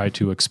as I try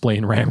to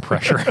explain ram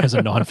pressure as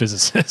a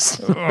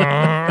non-physicist.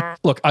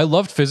 Look, I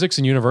loved physics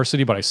in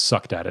university, but I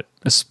sucked at it,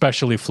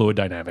 especially fluid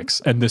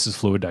dynamics. And this is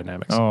fluid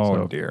dynamics.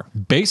 Oh, dear.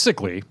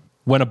 Basically,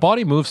 when a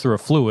body moves through a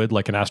fluid,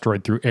 like an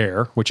asteroid through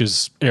air, which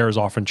is air is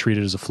often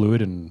treated as a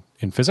fluid in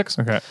physics,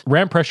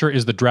 ram pressure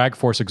is the drag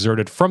force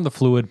exerted from the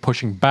fluid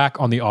pushing back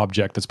on the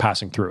object that's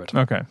passing through it.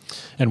 Okay.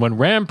 And when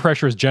ram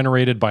pressure is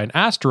generated by an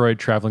asteroid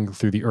traveling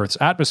through the Earth's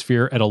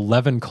atmosphere at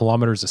 11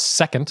 kilometers a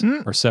second,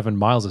 or 7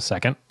 miles a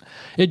second,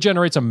 it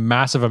generates a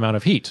massive amount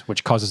of heat,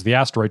 which causes the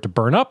asteroid to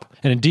burn up.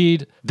 And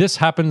indeed, this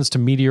happens to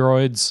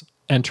meteoroids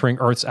entering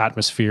Earth's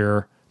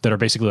atmosphere that are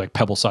basically like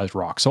pebble-sized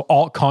rocks. So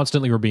all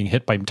constantly we're being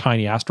hit by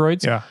tiny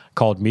asteroids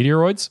called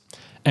meteoroids.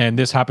 And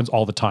this happens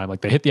all the time.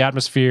 Like they hit the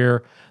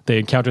atmosphere, They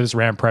encounter this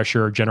ram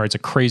pressure, generates a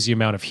crazy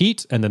amount of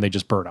heat, and then they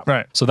just burn up.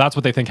 Right. So that's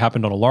what they think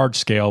happened on a large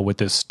scale with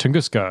this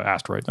Tunguska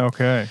asteroid.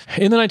 Okay.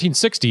 In the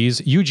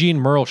 1960s, Eugene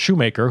Merle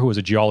Shoemaker, who was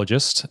a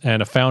geologist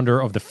and a founder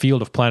of the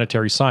field of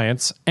planetary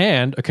science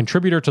and a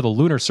contributor to the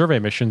lunar survey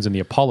missions in the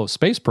Apollo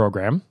space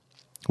program,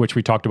 which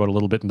we talked about a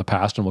little bit in the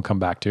past and we'll come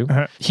back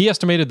to, he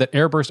estimated that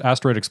airburst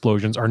asteroid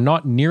explosions are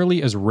not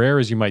nearly as rare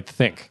as you might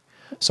think.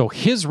 So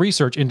his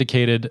research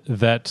indicated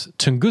that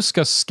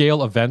Tunguska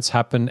scale events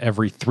happen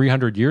every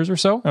 300 years or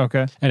so.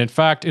 Okay. And in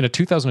fact, in a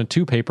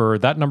 2002 paper,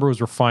 that number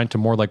was refined to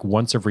more like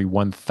once every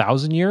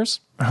 1,000 years.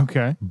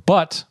 Okay.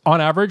 But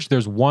on average,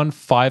 there's 1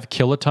 5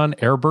 kiloton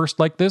airburst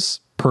like this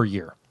per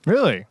year.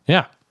 Really?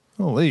 Yeah.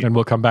 Holy. And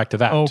we'll come back to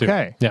that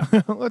Okay. too.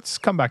 Yeah. Let's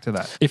come back to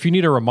that. If you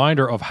need a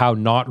reminder of how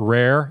not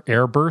rare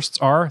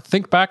airbursts are,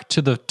 think back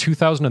to the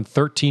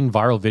 2013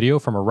 viral video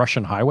from a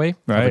Russian highway of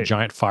a Right.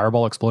 giant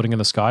fireball exploding in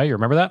the sky. You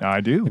remember that? I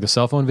do. Like the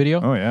cell phone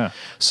video? Oh, yeah.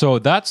 So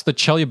that's the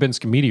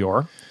Chelyabinsk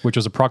meteor, which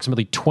was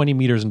approximately 20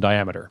 meters in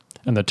diameter.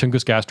 And the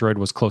Tunguska asteroid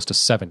was close to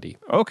 70.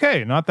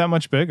 Okay. Not that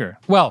much bigger.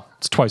 Well,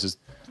 it's twice as,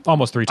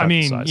 almost 3 times I the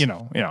mean, size. you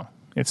know,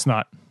 it's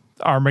not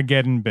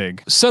Armageddon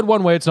big. Said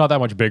one way, it's not that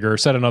much bigger.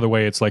 Said another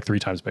way, it's like 3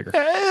 times bigger.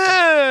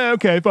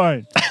 Okay,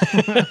 fine.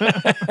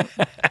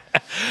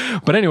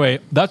 But anyway,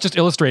 that's just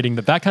illustrating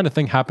that kind of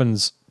thing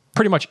happens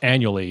pretty much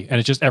annually, and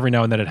it's just every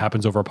now and then it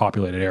happens over a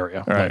populated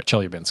area, like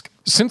Chelyabinsk.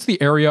 Since the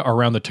area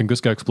around the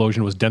Tunguska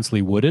explosion was densely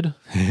wooded,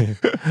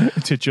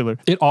 Titular.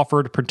 it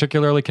offered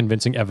particularly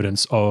convincing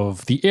evidence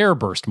of the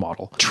airburst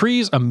model.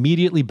 Trees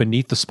immediately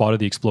beneath the spot of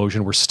the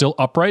explosion were still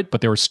upright,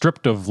 but they were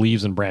stripped of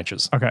leaves and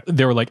branches. Okay.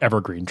 They were like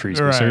evergreen trees.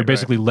 Right, so you're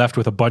basically left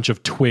with a bunch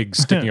of twigs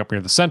sticking up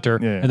near the center.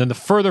 Yeah. And then the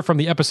further from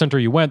the epicenter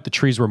you went, the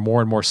trees were more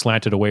and more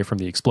slanted away from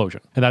the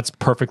explosion. And that's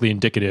perfectly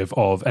indicative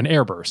of an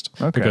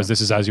airburst, because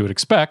this is as you would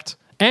expect.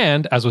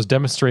 And as was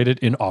demonstrated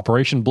in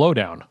Operation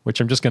Blowdown,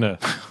 which I'm just going to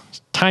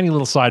tiny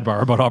little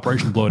sidebar about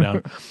Operation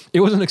Blowdown.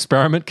 It was an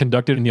experiment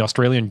conducted in the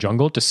Australian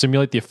jungle to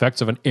simulate the effects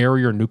of an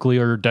area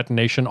nuclear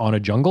detonation on a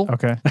jungle.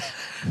 Okay.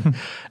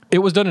 It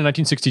was done in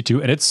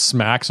 1962, and it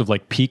smacks of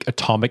like peak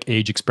atomic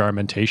age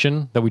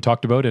experimentation that we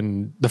talked about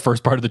in the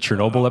first part of the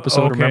Chernobyl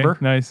episode, Okay, remember?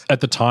 nice.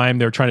 At the time,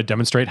 they were trying to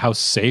demonstrate how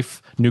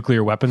safe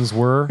nuclear weapons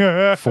were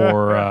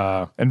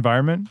for...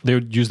 Environment? they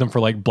would use them for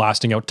like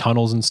blasting out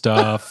tunnels and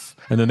stuff.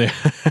 And then they...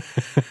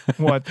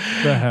 What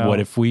the hell? What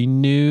if we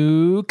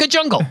nuke a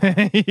jungle?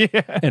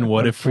 And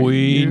what if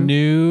we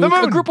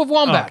nuke a group of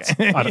wombats?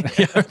 I don't,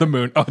 yeah, the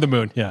moon. Oh, the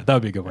moon. Yeah, that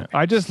would be a good one.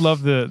 I just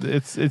love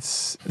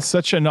it's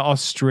such an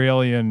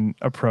Australian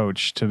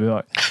approach to be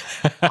like,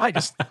 I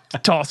just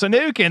toss a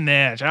nuke in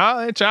there,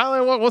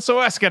 Charlie. What's the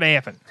worst gonna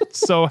happen? It's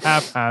so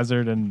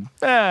haphazard and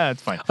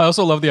it's fine. I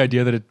also love the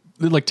idea that it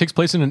like takes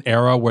place in an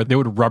era where they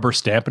would rubber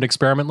stamp an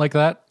experiment like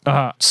that.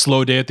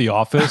 Slow day at the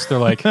office. They're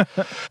like,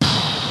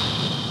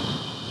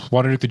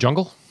 want to nuke the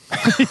jungle?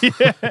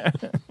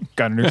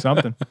 Gotta do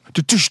something.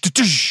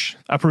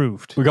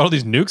 Approved. We got all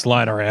these nukes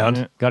lying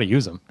around. Got to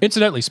use them.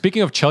 Incidentally,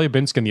 speaking of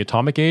Chelyabinsk and the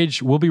atomic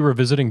age, we'll be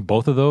revisiting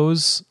both of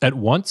those at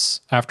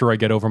once after I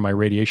get over my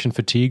radiation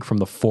fatigue from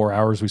the 4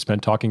 hours we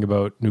spent talking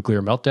about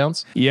nuclear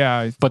meltdowns.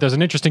 Yeah. But there's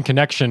an interesting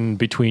connection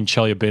between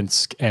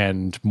Chelyabinsk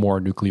and more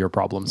nuclear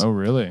problems. Oh,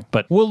 really?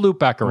 But we'll loop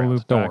back around.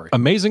 loop Don't back. worry.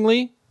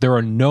 Amazingly, there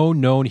are no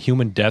known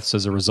human deaths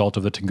as a result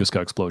of the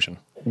Tunguska explosion.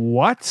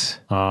 What?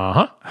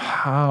 Uh-huh.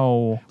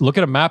 How? Look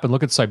at a map and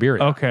look at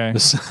Siberia. Okay.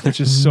 This- Which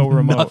is so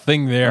remote.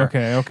 Nothing there.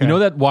 Okay. You know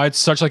that why it's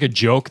such like a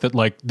joke that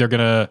like they're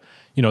gonna,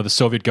 the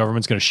Soviet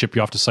government's gonna ship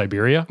you off to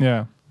Siberia?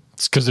 Yeah.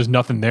 It's because there's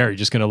nothing there. You're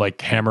just gonna like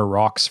hammer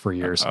rocks for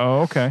years.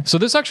 Oh, okay. So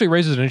this actually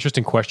raises an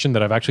interesting question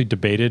that I've actually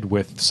debated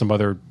with some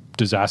other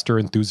disaster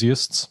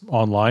enthusiasts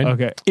online.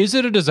 Okay. Is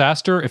it a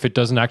disaster if it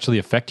doesn't actually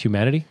affect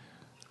humanity?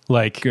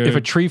 Like, Good. if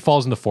a tree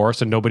falls in the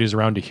forest and nobody's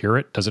around to hear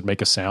it, does it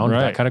make a sound? Right.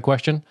 That kind of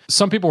question.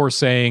 Some people were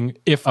saying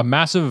if a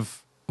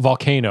massive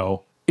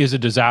volcano is a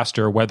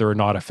disaster, whether or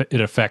not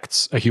it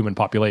affects a human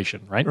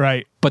population, right?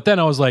 Right. But then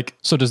I was like,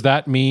 so does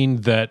that mean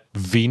that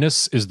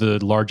Venus is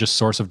the largest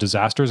source of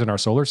disasters in our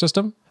solar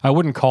system? I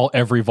wouldn't call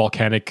every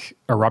volcanic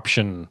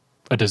eruption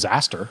a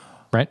disaster,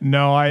 right?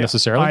 No,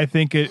 Necessarily? I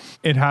think it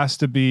has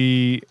to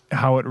be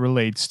how it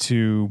relates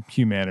to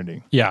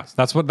humanity. Yeah,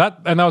 that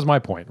was my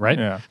point, right?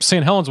 Yeah.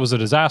 St. Helens was a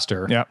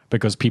disaster Yeah.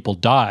 because people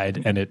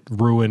died and it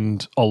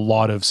ruined a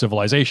lot of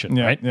civilization,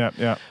 Yeah. right?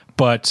 Yeah.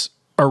 But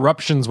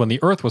eruptions when the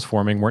Earth was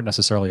forming weren't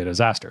necessarily a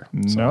disaster.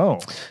 No.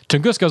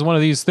 Tunguska is one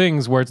of these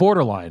things where it's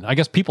borderline. I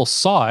guess people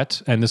saw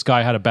it, and this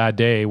guy had a bad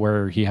day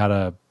where he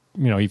had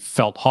he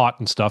felt hot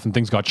and stuff, and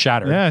things got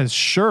shattered. Yeah, his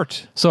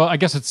shirt. So I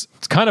guess it's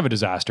kind of a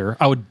disaster.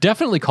 I would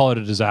definitely call it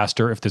a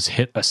disaster if this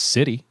hit a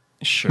city.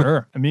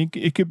 Sure. I mean,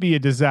 it could be a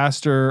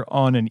disaster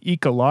on an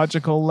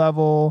ecological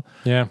level.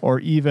 Yeah. Or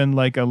even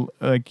like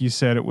you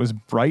said, it was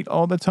bright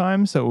all the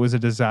time. So it was a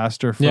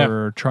disaster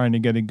for trying to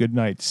get a good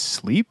night's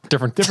sleep.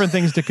 Different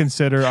things to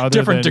consider other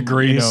different than,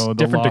 degrees. The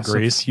Different loss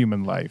degrees. of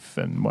human life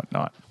and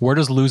whatnot. Where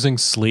does losing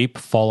sleep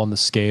fall on the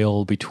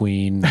scale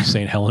between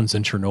St. Helens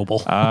and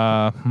Chernobyl?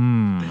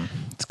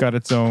 It's got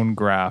its own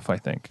graph, I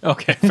think.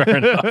 Okay, fair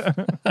enough.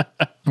 I'm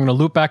going to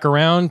loop back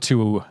around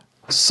to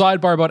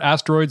Sidebar About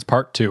Asteroids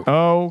Part 2.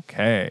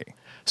 Okay.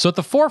 So at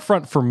the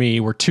forefront for me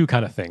were two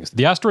kind of things.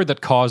 The asteroid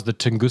that caused the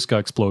Tunguska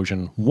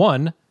explosion,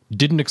 one,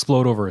 didn't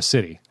explode over a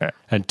city. Yeah.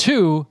 And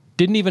two,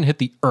 didn't even hit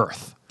the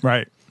Earth.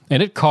 Right.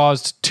 And it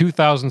caused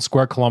 2,000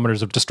 square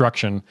kilometers of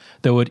destruction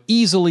that would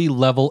easily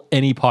level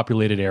any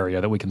populated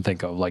area that we can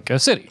think of, like a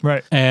city.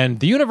 Right. And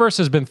the universe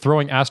has been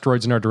throwing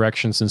asteroids in our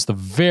direction since the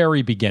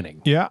very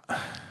beginning. Yeah.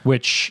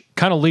 Which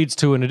kind of leads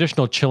to an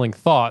additional chilling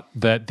thought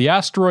that the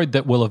asteroid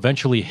that will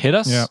eventually hit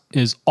us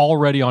is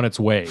already on its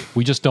way.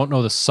 We just don't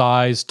know the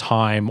size,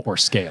 time, or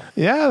scale.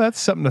 Yeah, that's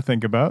something to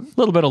think about. A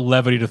little bit of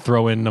levity to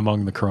throw in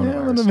among the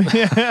coronavirus.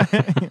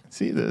 Yeah.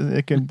 See,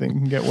 it can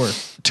get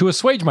worse. To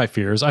assuage my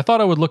fears, I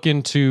thought I would look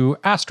into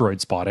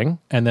asteroid spotting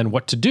and then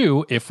what to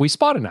do if we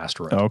spot an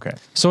asteroid. Okay.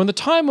 So in the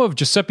time of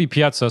Giuseppe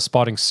Piazza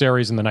spotting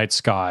Ceres in the night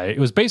sky, it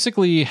was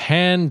basically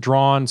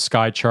hand-drawn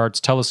sky charts,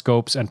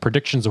 telescopes, and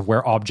predictions of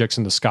where objects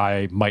in the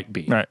sky might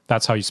be. Right.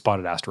 That's how you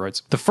spotted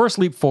asteroids. The first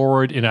leap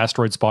forward in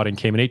asteroid spotting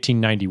came in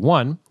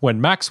 1891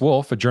 when Max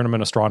Wolf, a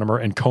German astronomer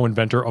and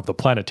co-inventor of the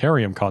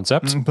planetarium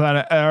concept.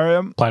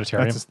 Planetarium.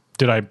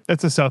 Planetarium.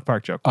 That's a South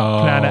Park joke. Oh.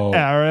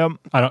 Planetarium.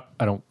 I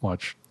don't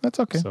watch That's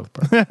okay. South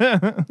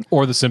Park.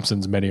 Or The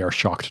Simpsons, many are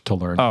shocked to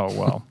learn. Oh,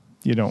 well.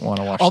 You don't want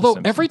to watch Although The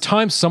Simpsons. every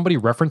time somebody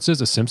references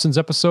a Simpsons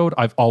episode,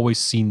 I've always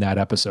seen that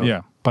episode.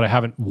 Yeah. But I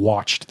haven't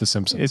watched The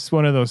Simpsons. It's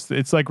one of those,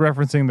 it's like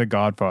referencing The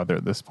Godfather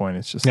at this point.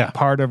 It's just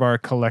part of our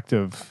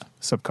collective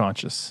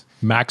subconscious.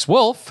 Max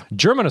Wolf,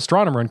 German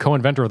astronomer and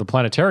co-inventor of the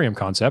planetarium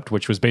concept,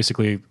 which was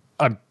basically,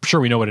 I'm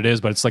sure we know what it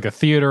is, but it's like a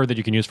theater that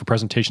you can use for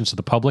presentations to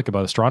the public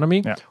about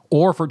astronomy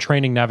or for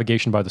training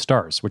navigation by the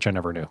stars, which I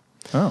never knew.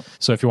 Oh.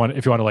 So if you want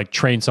to like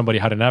train somebody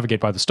how to navigate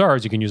by the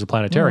stars, you can use a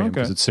planetarium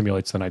because it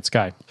simulates the night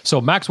sky.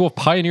 So Max Wolf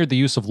pioneered the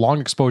use of long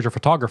exposure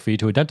photography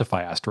to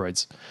identify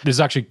asteroids. This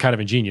is actually kind of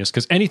ingenious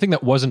because anything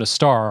that wasn't a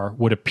star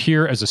would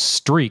appear as a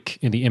streak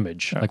in the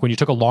image. Like when you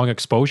took a long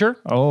exposure,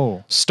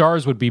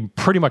 stars would be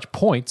pretty much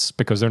points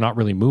because they're not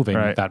really moving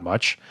that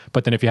much.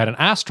 But then if you had an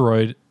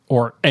asteroid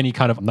or any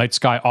kind of night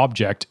sky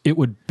object, it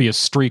would be a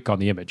streak on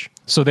the image.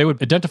 So they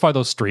would identify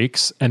those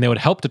streaks and they would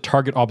help to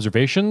target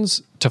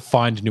observations to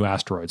find new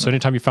asteroids. So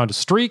anytime you found a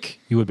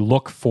streak, you would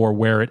look for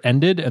where it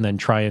ended and then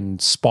try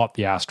and spot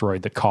the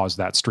asteroid that caused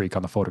that streak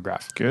on the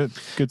photograph. Good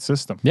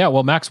system. Yeah,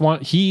 well, Max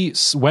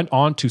went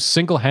on to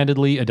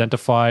single-handedly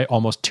identify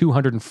almost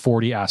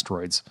 240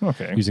 asteroids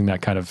using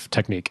that kind of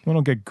technique. We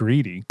don't get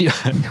greedy.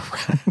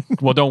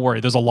 Well, don't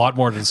worry. There's a lot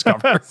more to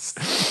discover.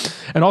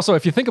 And also,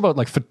 if you think about,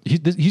 like,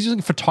 he's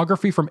using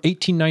photography from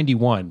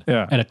 1891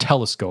 and a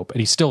telescope, and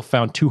he still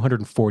found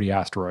 240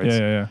 asteroids.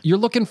 Yeah. You're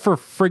looking for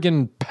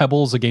friggin'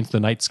 pebbles against the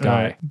night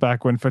sky.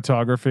 Back when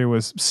photography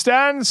was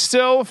stand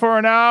still for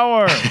an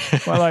hour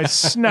while I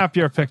snap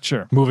your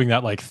picture. Moving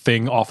that, like,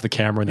 thing off the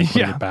camera and then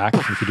putting it back.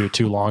 If you do it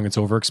too long, it's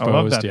overexposed. I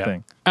love that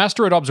thing.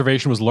 Asteroid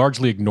observation was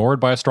largely ignored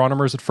by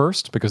astronomers at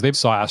first because they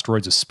saw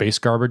asteroids as space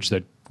garbage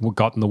that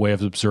got in the way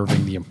of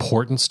observing the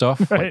important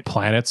stuff, like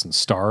planets and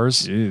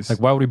stars. Jeez. Like,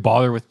 why would we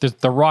bother with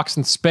the rocks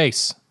in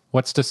space?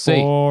 What's to see?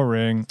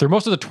 Boring. Through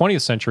most of the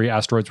 20th century,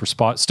 asteroids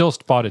were still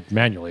spotted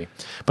manually,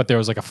 but there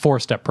was like a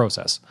 4-step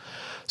process.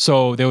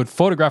 So they would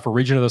photograph a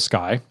region of the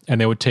sky,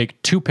 and they would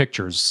take 2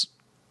 pictures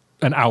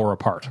an hour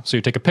apart. So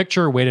you take a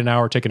picture, wait an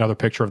hour, take another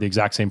picture of the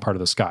exact same part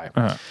of the sky.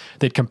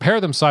 They'd compare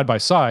them side by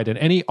side, and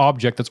any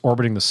object that's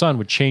orbiting the sun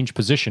would change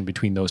position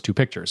between those 2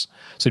 pictures.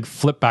 So you'd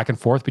flip back and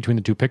forth between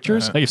the 2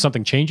 pictures. If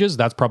something changes,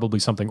 that's probably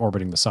something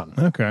orbiting the sun.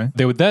 Okay.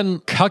 They would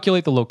then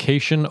calculate the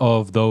location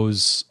of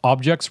those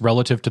objects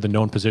relative to the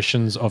known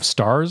positions of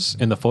stars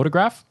in the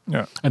photograph.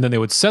 Yeah. And then they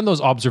would send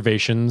those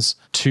observations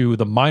to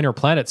the Minor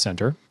Planet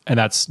Center. And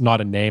that's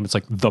not a name, it's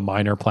like the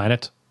Minor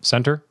Planet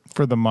Center.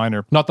 For the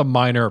minor. Not the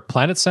Minor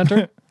Planet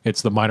Center,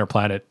 it's the Minor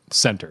Planet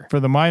Center. For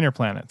the minor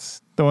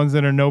planets. The ones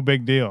that are no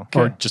big deal.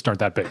 Or just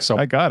aren't that big. So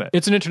I got it.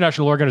 It's an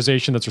international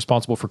organization that's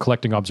responsible for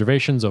collecting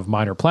observations of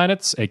minor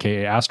planets,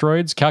 aka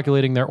asteroids,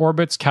 calculating their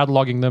orbits,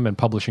 cataloging them, and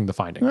publishing the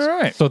findings. All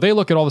right. So they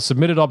look at all the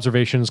submitted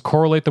observations,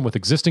 correlate them with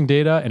existing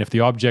data, and if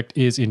the object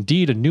is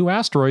indeed a new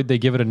asteroid, they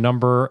give it a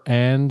number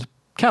and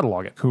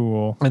catalog it.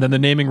 Cool. And then the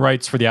naming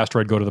rights for the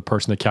asteroid go to the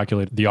person that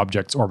calculated the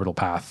object's orbital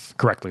path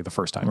correctly the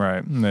first time.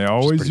 Right. And they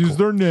always use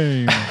their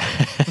name.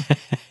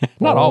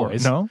 Not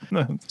always. No?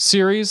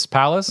 Ceres,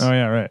 Pallas. Oh,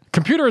 yeah, right.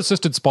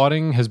 Computer-assisted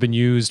spotting has been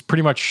used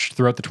pretty much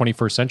throughout the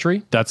 21st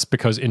century. That's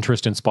because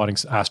interest in spotting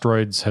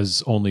asteroids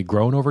has only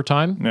grown over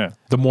time. Yeah.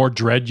 The more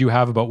dread you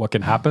have about what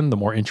can happen, the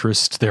more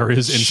interest there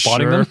is in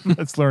spotting them.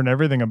 Let's learn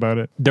everything about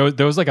it.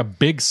 There was like a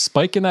big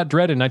spike in that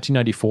dread in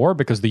 1994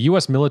 because the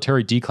U.S.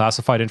 military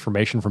declassified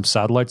information from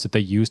satellites that they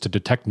used to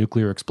detect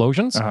nuclear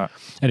explosions.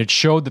 And it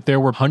showed that there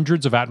were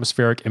hundreds of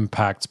atmospheric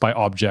impacts by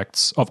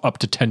objects of up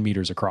to 10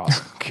 meters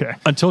across. Okay.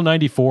 Until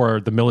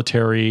 94, the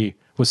military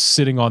was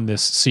sitting on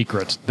this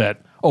secret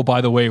that, oh,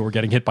 by the way, we're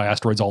getting hit by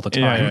asteroids all the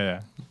time.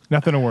 Yeah.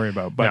 Nothing to worry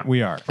about, but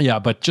we are. Yeah,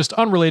 but just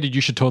unrelated,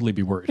 you should totally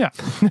be worried.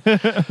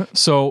 Yeah.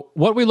 So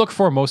what we look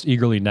for most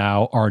eagerly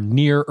now are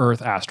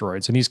near-Earth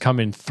asteroids, and these come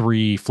in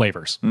 3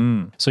 flavors.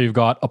 So you've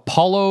got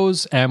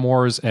Apollos,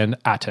 Amors, and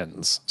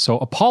Atens. So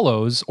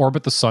Apollos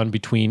orbit the sun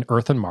between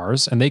Earth and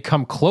Mars, and they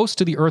come close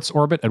to the Earth's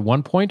orbit at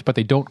one point, but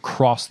they don't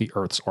cross the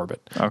Earth's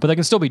orbit. But they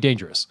can still be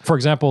dangerous. For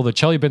example, the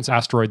Chelyabinsk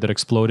asteroid that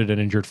exploded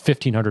and injured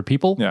 1,500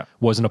 people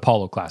was an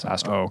Apollo-class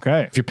asteroid.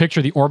 Okay. If you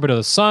picture the orbit of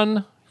the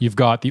sun, you've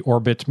got the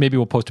orbit, maybe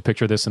we'll post a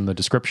picture of this in the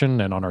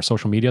description and on our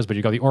social medias, but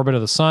you've got the orbit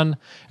of the sun,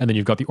 and then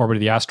you've got the orbit of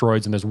the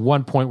asteroids, and there's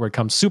one point where it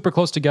comes super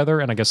close together,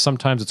 and I guess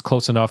sometimes it's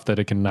close enough that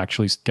it can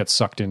actually get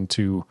sucked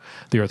into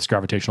the Earth's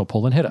gravitational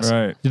pull and hit us.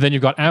 Right. Then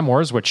you've got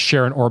Amors, which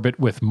share an orbit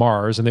with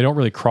Mars, and they don't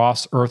really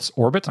cross Earth's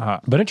orbit.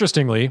 But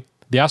interestingly,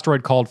 the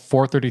asteroid called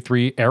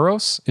 433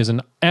 Eros is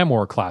an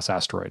Amor-class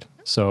asteroid.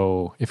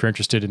 So if you're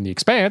interested in The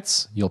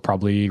Expanse, you'll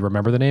probably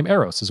remember the name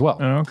Eros as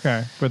well.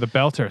 Okay. For the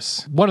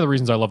Belters. One of the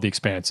reasons I love The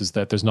Expanse is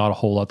that there's not a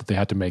whole lot that they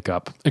had to make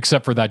up,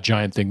 except for that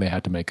giant thing they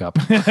had to make up.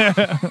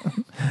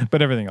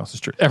 But everything else is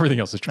true. Everything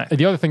else is true.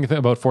 The other thing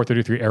about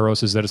 433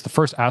 Eros is that it's the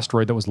first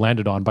asteroid that was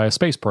landed on by a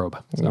space probe.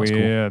 So that's cool.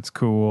 Yeah, it's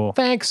cool.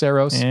 Thanks,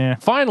 Eros. Yeah.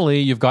 Finally,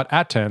 you've got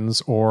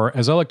Atens, or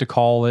as I like to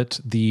call it,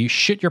 the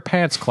shit your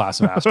pants class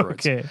of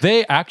asteroids. Okay.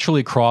 They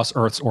actually cross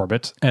Earth's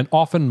orbit, and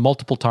often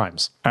multiple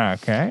times.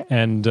 Okay.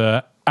 And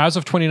as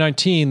of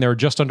 2019, there are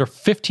just under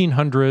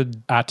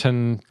 1,500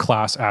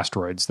 Aten-class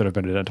asteroids that have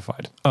been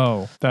identified.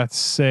 Oh,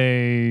 that's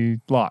a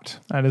lot.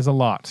 That is a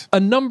lot. A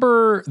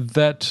number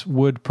that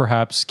would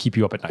perhaps keep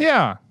you up at night.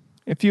 Yeah.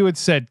 If you had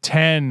said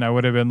 10, I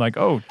would have been like,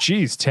 oh,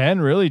 geez,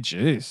 10? Really?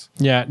 Jeez.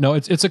 Yeah, no,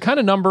 it's a kind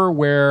of number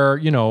where,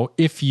 you know,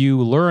 if you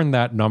learn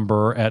that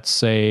number at,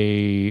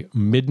 say,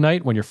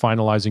 midnight when you're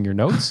finalizing your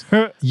notes,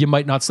 you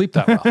might not sleep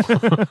that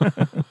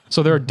well.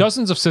 So there are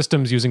dozens of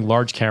systems using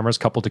large cameras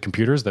coupled to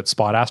computers that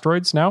spot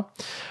asteroids now.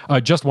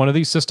 Just one of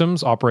these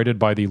systems, operated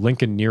by the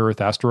Lincoln Near-Earth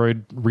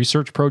Asteroid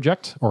Research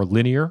Project, or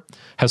LINEAR,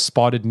 has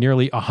spotted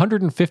nearly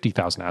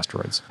 150,000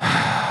 asteroids.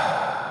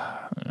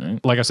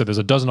 Like I said, there's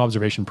a dozen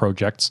observation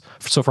projects.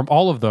 So from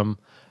all of them,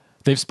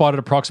 they've spotted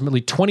approximately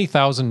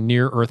 20,000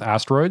 near-Earth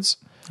asteroids,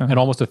 and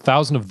almost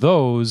 1,000 of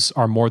those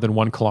are more than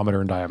 1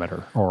 kilometer in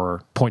diameter,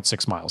 or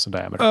 0.6 miles in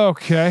diameter.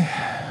 Okay.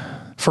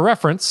 For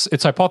reference,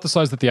 it's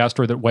hypothesized that the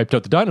asteroid that wiped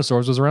out the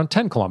dinosaurs was around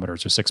 10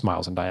 kilometers or 6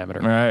 miles in diameter.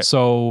 Right.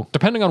 So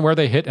depending on where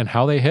they hit and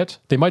how they hit,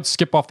 they might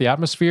skip off the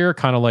atmosphere,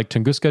 kind of like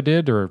Tunguska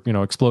did, or, you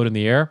know, explode in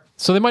the air.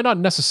 So they might not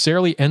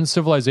necessarily end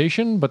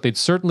civilization, but they'd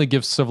certainly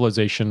give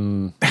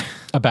civilization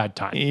a bad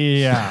time.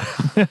 Yeah.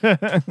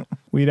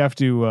 We'd have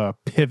to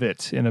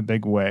pivot in a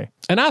big way.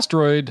 An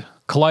asteroid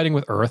colliding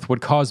with Earth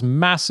would cause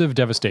massive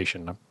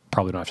devastation. I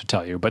probably don't have to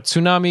tell you, but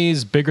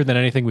tsunamis bigger than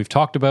anything we've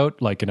talked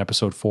about, like in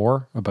episode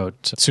 4 about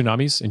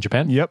tsunamis in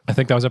Japan. Yep. I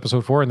think that was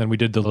episode 4, and then we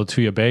did the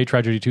Lituya Bay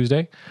Tragedy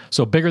Tuesday.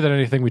 So bigger than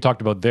anything we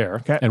talked about there.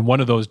 Okay. And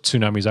one of those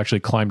tsunamis actually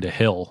climbed a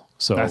hill.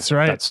 So that's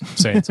right. That's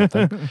saying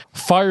something.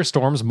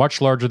 Firestorms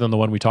much larger than the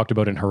one we talked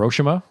about in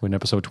Hiroshima in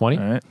episode 20.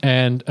 Right.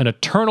 And an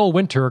eternal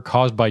winter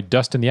caused by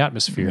dust in the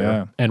atmosphere.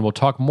 Yeah. And we'll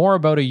talk more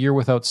about a year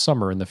without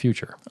summer in the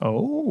future.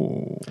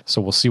 Oh. So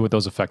we'll see what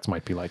those effects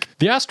might be like.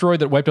 The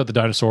asteroid that wiped out the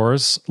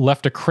dinosaurs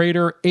left a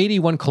crater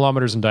 81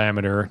 kilometers in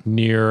diameter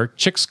near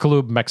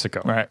Chicxulub,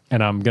 Mexico. Right.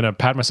 And I'm going to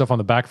pat myself on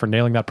the back for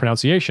nailing that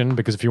pronunciation,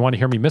 because if you want to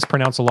hear me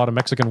mispronounce a lot of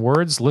Mexican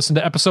words, listen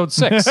to episode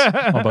 6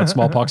 about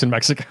smallpox in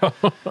Mexico.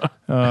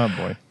 Oh,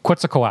 boy.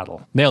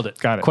 Quetzalcoatl. Nailed it.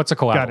 Got it.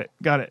 Quetzalcoatl.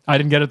 Got it. I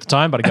didn't get it at the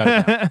time, but I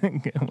got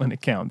it now. When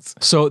it counts.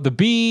 So the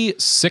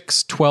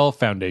B612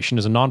 Foundation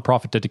is a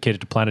nonprofit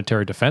dedicated to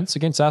planetary defense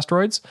against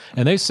asteroids.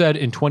 And they said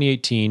in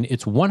 2018,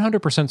 it's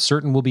 100%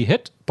 certain we'll be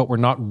hit, but we're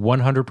not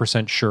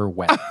 100% sure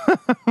when.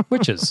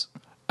 Which is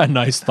a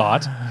nice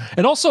thought.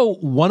 And also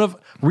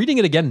reading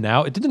it again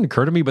now, it didn't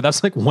occur to me, but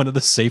that's like one of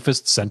the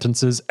safest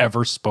sentences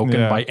ever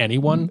spoken by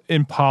anyone.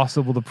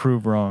 Impossible to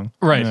prove wrong.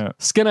 Right. Yeah.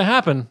 It's going to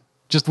happen.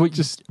 Just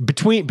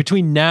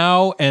between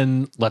now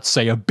and, let's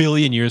say, 1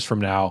 billion years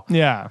from now,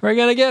 Yeah. we're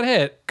going to get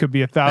hit. Could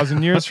be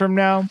 1,000 years from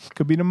now.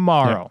 Could be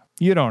tomorrow.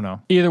 You don't know.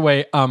 Either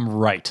way, I'm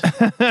right.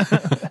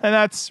 And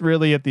that's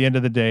really, at the end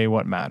of the day,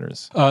 what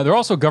matters. There are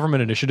also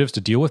government initiatives to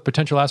deal with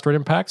potential asteroid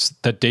impacts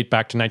that date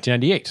back to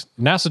 1998.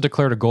 NASA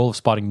declared a goal of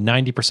spotting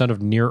 90%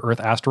 of near-Earth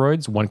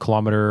asteroids 1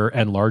 kilometer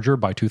and larger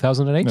by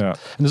 2008. Yeah. And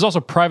there's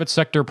also private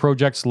sector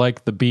projects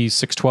like the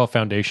B612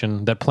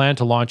 Foundation that plan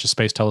to launch a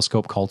space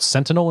telescope called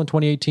Sentinel in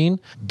 2018,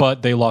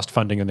 but they lost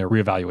funding and they're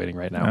reevaluating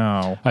right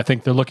now. Oh. I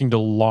think they're looking to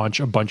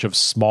launch a bunch of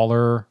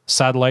smaller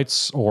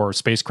satellites or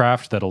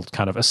spacecraft that'll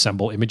kind of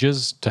assemble images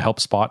to help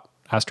spot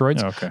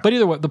asteroids. Okay. But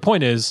either way, the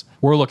point is,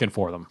 we're looking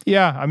for them.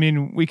 Yeah, I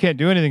mean, we can't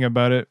do anything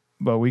about it,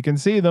 but we can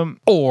see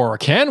them. Or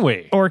can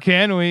we? Or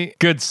can we?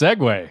 Good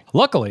segue.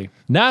 Luckily,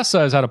 NASA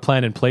has had a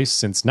plan in place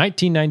since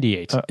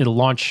 1998. It'll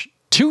launch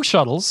 2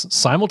 shuttles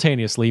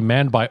simultaneously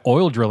manned by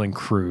oil drilling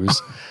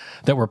crews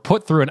that were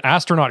put through an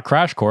astronaut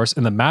crash course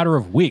in the matter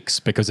of weeks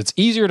because it's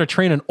easier to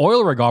train an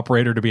oil rig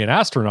operator to be an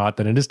astronaut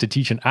than it is to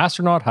teach an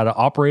astronaut how to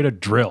operate a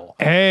drill.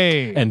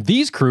 Hey. And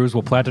these crews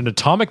will plant an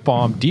atomic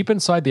bomb deep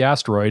inside the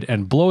asteroid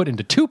and blow it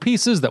into 2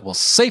 pieces that will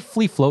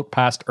safely float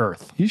past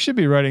Earth. You should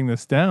be writing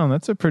this down.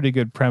 That's a pretty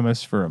good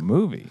premise for a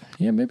movie.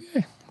 Yeah, maybe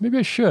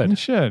I should. You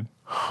should.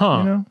 Huh.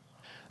 You know?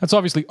 That's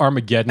obviously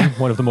Armageddon,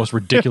 one of the most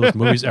ridiculous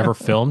movies ever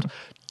filmed.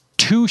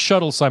 2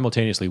 shuttles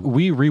simultaneously.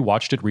 We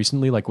rewatched it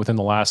recently, like within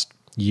the last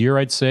year,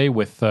 I'd say,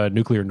 with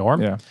Nuclear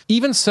Norm. Yeah.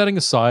 Even setting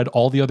aside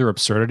all the other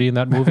absurdity in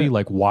that movie,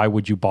 like why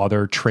would you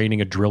bother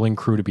training a drilling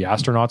crew to be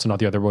astronauts and not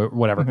the other,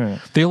 whatever.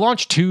 They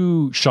launched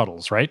 2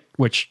 shuttles, right?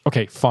 Which,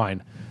 okay,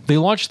 fine. They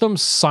launched them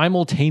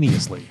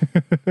simultaneously.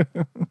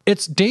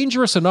 It's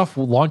dangerous enough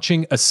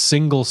launching a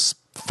single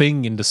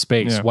thing into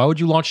space. Yeah. Why would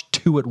you launch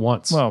 2 at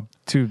once? Well,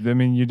 2, I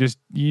mean,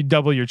 you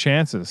double your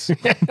chances.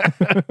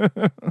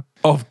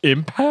 Of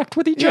impact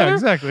with each Yeah, other?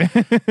 exactly.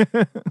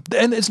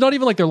 And it's not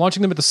even like they're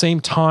launching them at the same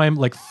time,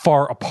 like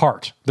far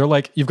apart. They're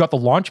like, you've got the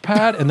launch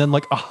pad, and then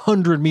like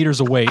 100 meters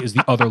away is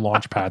the other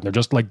launch pad. And they're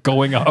just like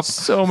going up.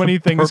 So many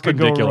things could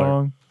go Perpendicular.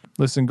 wrong.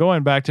 Listen,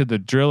 going back to the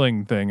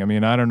drilling thing, I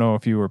mean, I don't know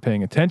if you were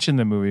paying attention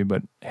to the movie,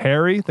 but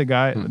Harry, the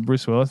guy,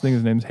 Bruce Willis, I think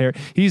his name's Harry,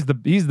 he's the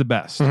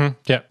best.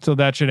 Yeah. So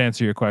that should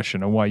answer your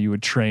question of why you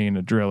would train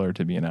a driller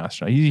to be an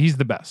astronaut. He's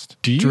the best.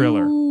 Do you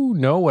driller.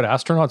 know what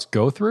astronauts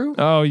go through?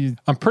 Oh, you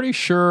I'm pretty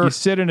sure.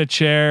 sit in a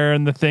chair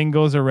and the thing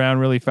goes around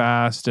really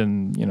fast,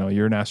 and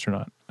you're an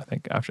astronaut. I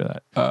think after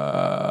that,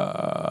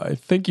 I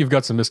think you've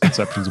got some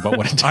misconceptions about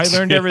what it takes. I to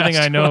learned be an everything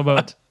I know astronaut.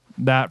 about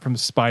that from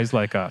Spies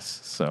Like Us.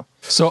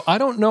 So I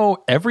don't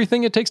know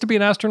everything it takes to be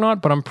an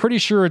astronaut, but I'm pretty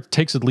sure it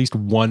takes at least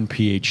 1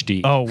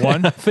 PhD. Oh,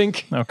 one? I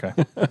think. Okay.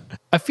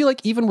 I feel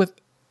like even with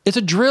it's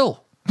a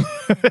drill.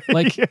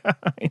 Like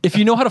if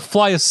you know how to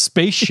fly a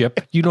spaceship,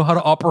 you know how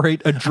to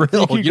operate a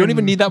drill. You don't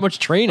even need that much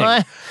training.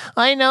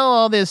 I know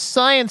all this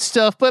science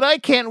stuff, but I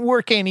can't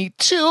work any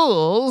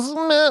tools.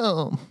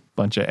 No.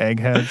 Bunch of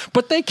eggheads.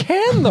 But they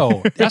can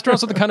though.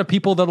 Astronauts are the kind of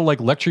people that'll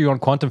like lecture you on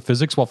quantum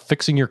physics while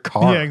fixing your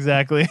car Yeah,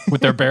 exactly.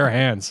 with their bare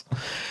hands.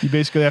 You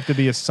basically have to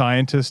be a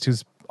scientist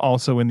who's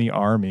also in the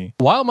army.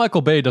 While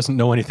Michael Bay doesn't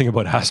know anything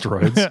about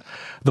asteroids,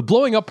 the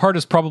blowing up part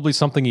is probably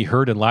something he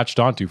heard and latched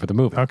onto for the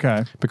movie.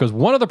 Okay. Because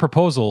one of the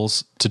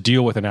proposals to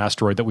deal with an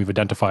asteroid that we've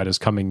identified as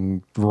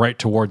coming right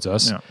towards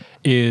us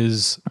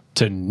is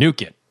to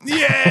nuke it.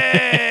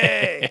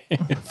 Yay!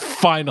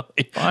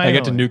 Finally, I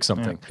get to nuke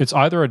something. It's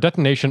either a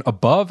detonation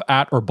above,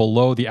 at, or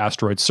below the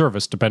asteroid's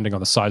surface, depending on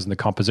the size and the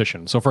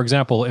composition. So, for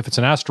example, if it's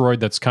an asteroid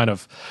that's kind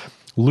of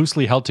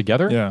loosely held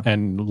together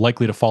and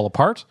likely to fall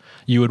apart,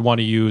 you would want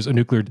to use a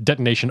nuclear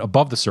detonation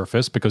above the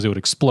surface because it would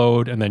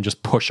explode and then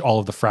just push all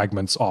of the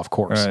fragments off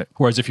course. Right.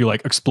 Whereas if you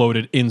like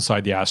exploded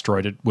inside the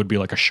asteroid, it would be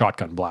like a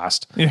shotgun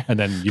blast. And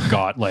then you've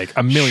got like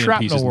a million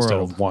Shrapnel pieces instead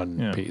world. of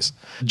one piece.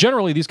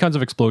 Generally, these kinds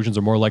of explosions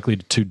are more likely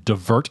to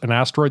divert an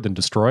asteroid than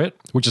destroy it,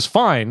 which is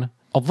fine.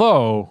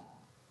 Although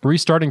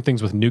restarting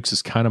things with nukes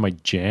is kind of my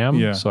jam.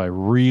 Yeah. So I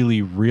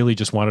really, really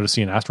just wanted to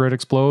see an asteroid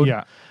explode.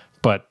 Yeah.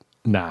 But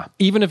nah.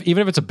 Even if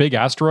it's a big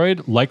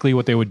asteroid, likely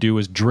what they would do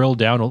is drill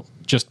down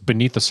just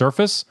beneath the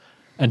surface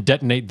and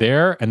detonate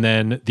there, and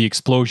then the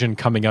explosion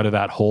coming out of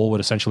that hole would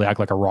essentially act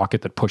like a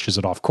rocket that pushes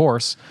it off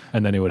course,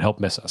 and then it would help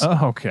miss us.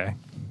 Oh, okay.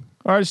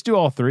 All right, just do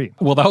all 3.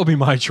 Well, that would be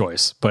my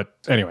choice, but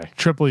anyway.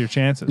 Triple your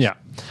chances. Yeah.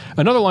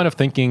 Another line of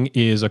thinking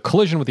is a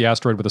collision with the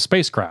asteroid with a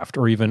spacecraft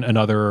or even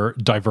another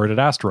diverted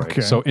asteroid.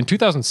 Okay. So in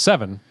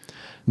 2007,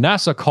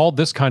 NASA called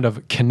this kind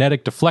of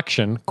kinetic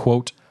deflection,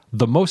 quote,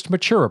 the most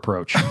mature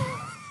approach.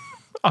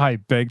 I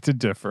beg to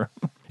differ.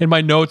 In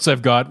my notes,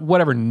 I've got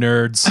whatever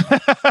nerds.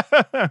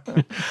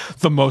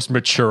 The most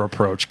mature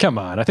approach. Come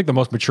on. I think the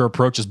most mature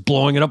approach is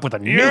blowing it up with a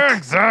nuke. Yeah,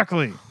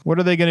 exactly. What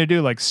are they going to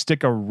do? Like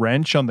stick a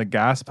wrench on the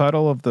gas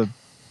pedal of the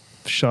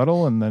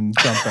shuttle and then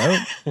jump out?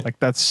 Like,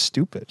 that's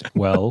stupid.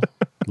 Well,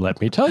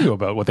 let me tell you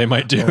about what they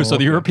might do. So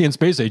the European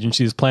Space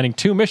Agency is planning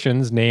 2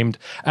 missions named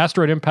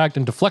Asteroid Impact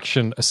and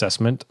Deflection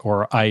Assessment,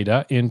 or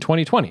AIDA, in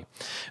 2020.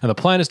 And the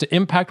plan is to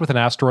impact with an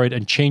asteroid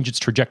and change its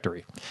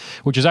trajectory,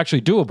 which is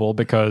actually doable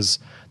because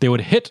they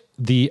would hit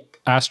the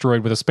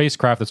asteroid with a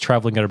spacecraft that's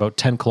traveling at about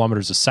 10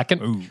 kilometers a second,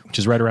 which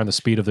is right around the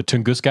speed of the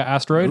Tunguska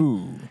asteroid.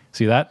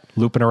 See that?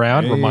 Looping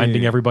around,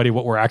 reminding everybody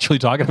what we're actually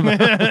talking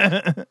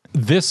about.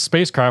 This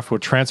spacecraft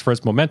would transfer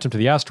its momentum to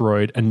the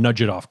asteroid and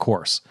nudge it off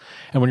course.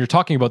 And when you're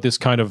talking about this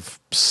kind of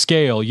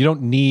scale, you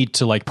don't need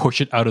to like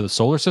push it out of the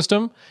solar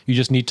system. You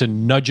just need to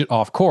nudge it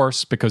off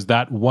course, because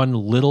that one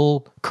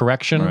little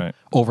correction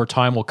over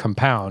time will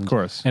compound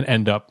and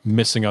end up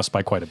missing us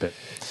by quite a bit.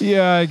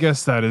 Yeah, I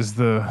guess that is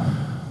the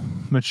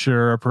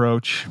mature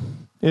approach.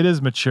 It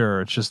is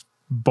mature. It's just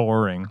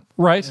boring.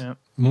 Right. Yeah.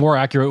 More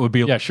accurate would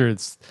be, yeah, sure,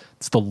 it's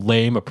the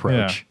lame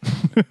approach.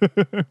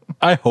 Yeah.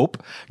 I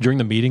hope during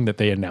the meeting that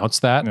they announce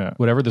that,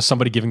 whatever, there's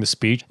somebody giving the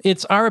speech.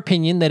 It's our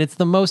opinion that it's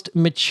the most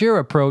mature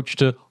approach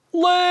to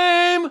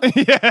lame.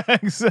 Yeah,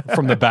 exactly.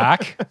 From the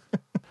back.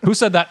 Who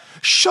said that?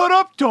 Shut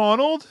up,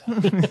 Donald.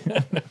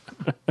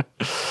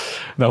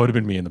 That would have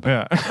been me in the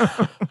back.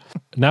 Yeah.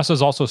 NASA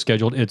has also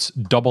scheduled its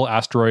Double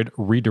Asteroid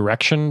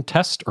Redirection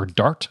Test, or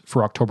DART,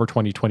 for October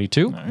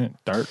 2022.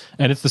 DART.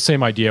 And it's the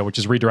same idea, which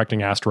is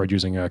redirecting asteroid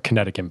using a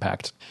kinetic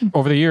impact.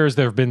 Over the years,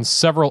 there have been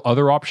several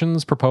other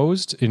options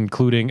proposed,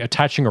 including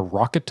attaching a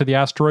rocket to the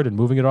asteroid and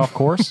moving it off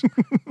course,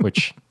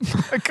 which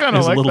is like a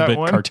little bit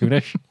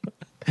cartoonish.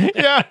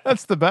 Yeah,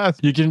 that's the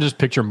best. You can just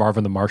picture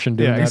Marvin the Martian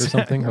doing that or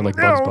something, or like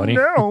Bugs Bunny.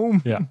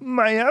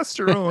 My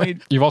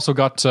asteroid. You've also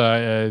got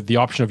the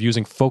option of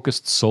using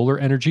focused solar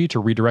energy to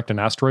redirect an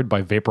asteroid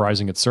by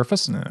vaporizing its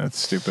surface. No, that's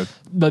stupid.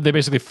 They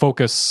basically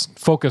focus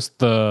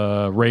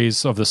the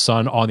rays of the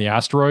sun on the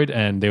asteroid,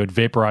 and they would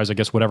vaporize, I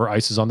guess, whatever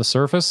ice is on the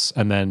surface,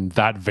 and then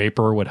that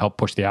vapor would help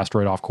push the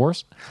asteroid off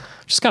course,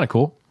 which is kind of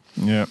cool.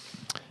 Yeah.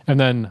 And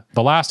then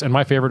the last and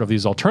my favorite of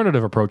these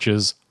alternative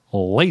approaches,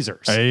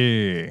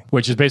 lasers,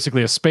 which is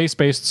basically a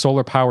space-based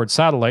solar-powered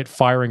satellite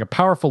firing a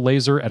powerful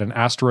laser at an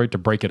asteroid to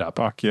break it up.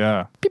 Fuck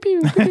yeah. Pew,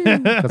 pew, pew, pew.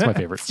 That's my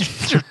favorite.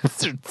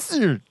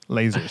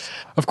 Lasers.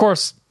 Of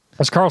course,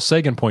 as Carl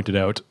Sagan pointed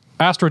out,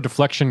 asteroid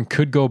deflection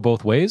could go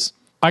both ways.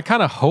 I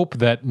kind of hope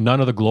that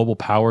none of the global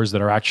powers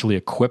that are actually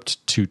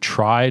equipped to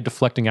try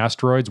deflecting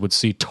asteroids would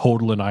see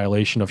total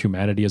annihilation of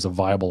humanity as a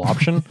viable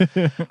option.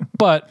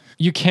 But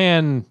you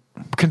can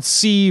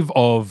conceive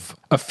of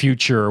a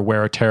future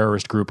where a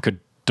terrorist group could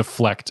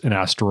deflect an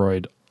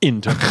asteroid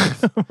into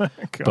Earth. Oh,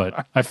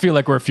 but I feel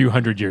like we're a few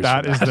hundred years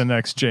that from is the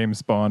next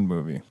James Bond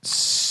movie.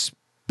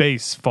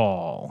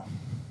 Spacefall.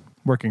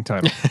 Working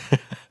title.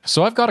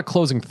 So I've got a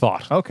closing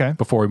thought. Okay.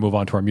 Before we move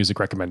on to our music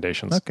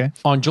recommendations. Okay.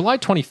 On July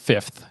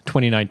 25th,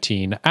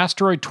 2019,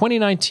 asteroid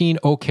 2019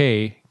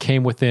 OK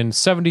came within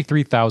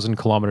 73,000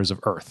 kilometers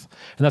of Earth,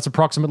 and that's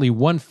approximately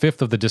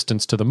 1/5 of the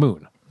distance to the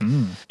moon.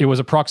 It was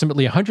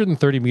approximately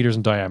 130 meters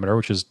in diameter,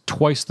 which is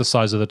twice the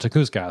size of the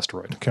Tunguska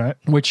asteroid. Okay.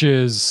 Which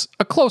is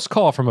a close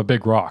call from a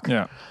big rock.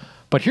 Yeah.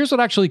 But here's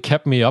what actually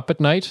kept me up at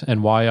night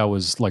and why I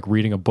was like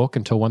reading a book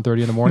until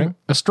 1:30 in the morning.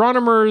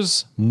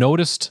 Astronomers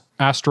noticed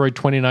asteroid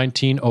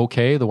 2019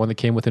 OK, the one that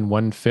came within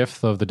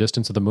 1/5 of the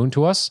distance of the moon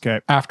to us,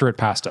 after it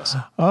passed us.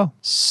 Oh.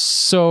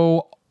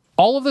 So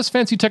all of this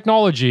fancy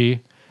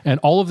technology and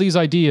all of these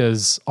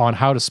ideas on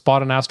how to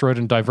spot an asteroid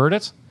and divert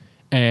it,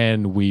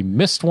 and we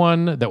missed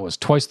one that was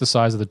twice the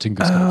size of the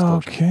Tunguska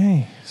explosion.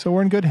 Okay. So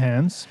we're in good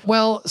hands.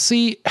 Well,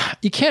 see,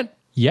 you can't,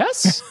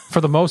 yes,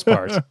 for the most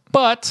part,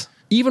 but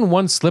even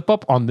one slip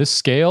up on this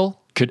scale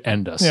could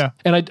end us. Yeah.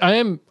 And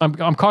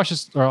I'm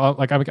cautious, or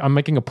like I'm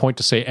making a point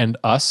to say end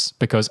us,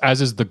 because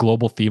as is the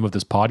global theme of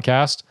this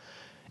podcast,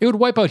 it would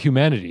wipe out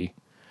humanity,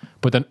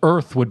 but then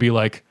Earth would be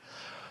like,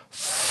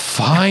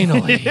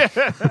 finally.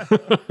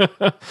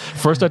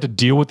 First I had to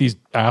deal with these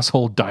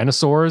asshole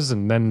dinosaurs,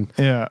 and then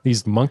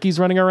these monkeys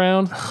running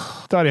around.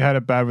 Thought he had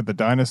it bad with the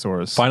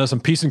dinosaurs. Find us some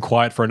peace and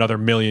quiet for another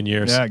million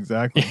years. Yeah,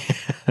 exactly.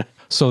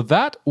 So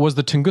that was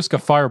the Tunguska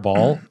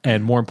fireball,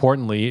 and more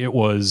importantly, it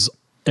was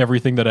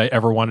everything that I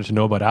ever wanted to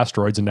know about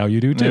asteroids, and now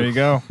you do too. There you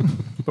go.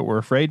 But we're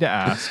afraid to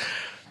ask.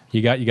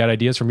 You got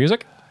ideas for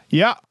music?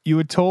 Yeah, you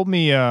had told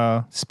me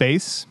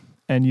space,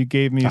 and you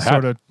gave me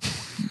sort of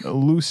a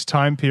loose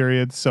time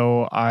period.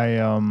 So I,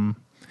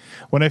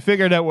 when I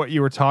figured out what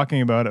you were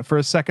talking about, for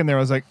a second there, I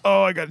was like,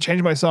 oh, I got to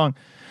change my song.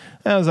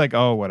 And I was like,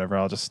 oh, whatever.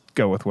 I'll just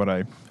go with what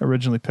I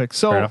originally picked.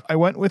 So I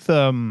went with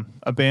a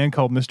band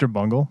called Mr.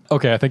 Bungle.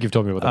 Okay, I think you've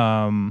told me about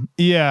that.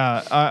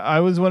 Yeah, I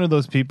was one of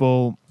those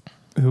people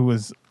who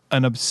was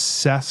an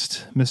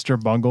obsessed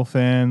Mr. Bungle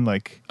fan.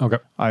 Like,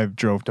 I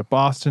drove to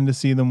Boston to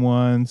see them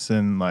once,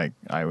 and like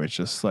I was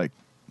just like,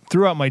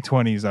 throughout my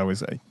 20s, I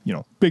was a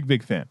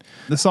big fan.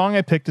 The song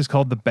I picked is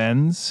called The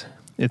Bends.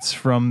 It's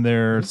from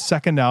their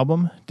second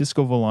album,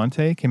 Disco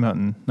Volante, came out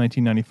in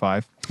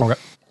 1995. Okay.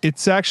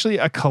 It's actually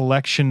a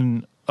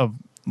collection of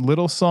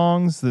little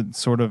songs that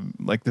sort of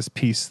like this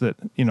piece that,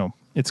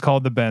 it's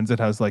called The Bends. It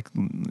has like,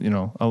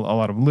 a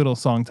lot of little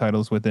song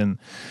titles within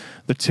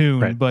the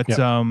tune, right. But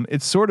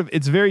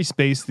it's very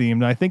space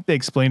themed. I think they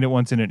explained it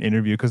once in an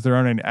interview because there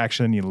aren't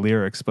actually any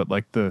lyrics, but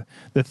like the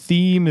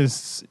theme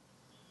is,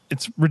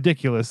 it's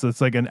ridiculous. It's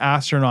like an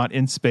astronaut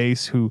in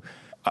space who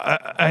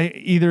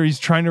either he's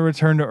trying to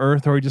return to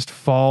Earth or he just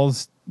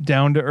falls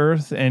down to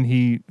earth and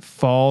he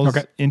falls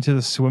Okay. into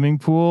the swimming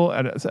pool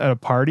at a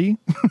party.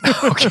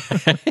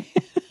 Okay.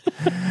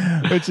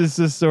 Which is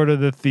just sort of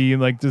the theme,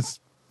 like just,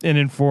 and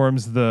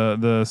informs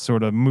the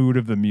sort of mood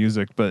of the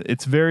music. But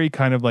it's very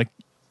kind of like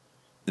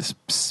a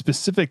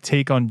specific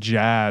take on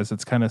jazz.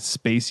 It's kind of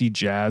spacey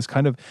jazz,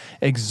 kind of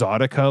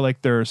exotica.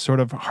 Like they're sort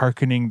of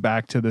hearkening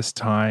back to this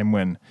time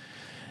when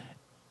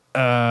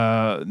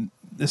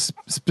this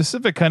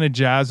specific kind of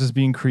jazz is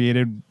being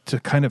created to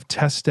kind of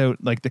test out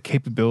like the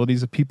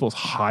capabilities of people's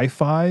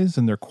hi-fis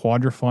and their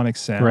quadraphonic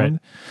sound. Right.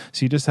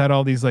 So you just had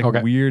all these like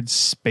Okay. weird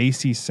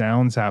spacey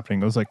sounds happening.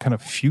 It was like kind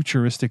of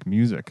futuristic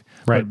music,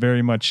 Right. but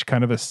very much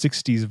kind of a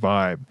 60s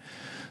vibe.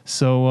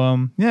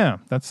 So yeah,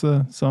 that's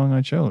the song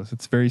I chose.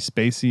 It's very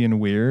spacey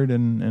and weird,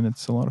 and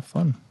it's a lot of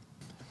fun.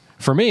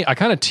 For me, I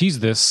kind of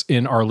teased this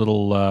in our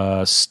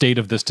little State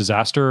of This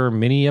Disaster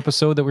mini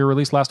episode that we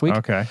released last week.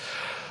 Okay.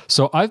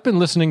 So I've been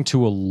listening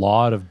to a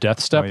lot of Death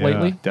Step Oh, yeah.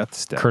 lately. Death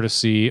Step.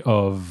 Courtesy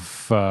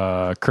of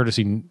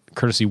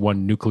Courtesy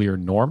One Nuclear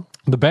Norm.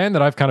 The band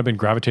that I've kind of been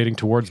gravitating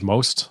towards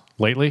most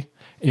lately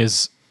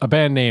is a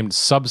band named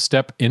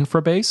Substep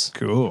Infrabass,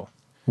 Cool.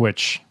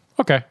 which,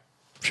 okay,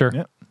 sure.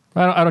 Yeah.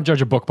 I don't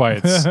judge a book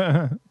by its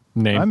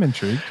name. I'm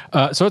intrigued.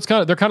 So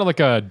they're kind of like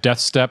a Death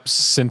Step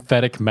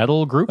synthetic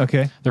metal group.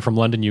 Okay. They're from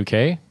London,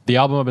 UK. The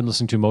album I've been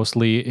listening to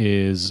mostly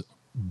is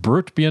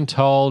Brut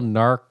Biental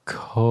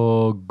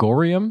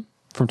Narcogorium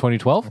from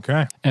 2012.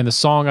 Okay. And the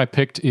song I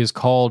picked is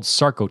called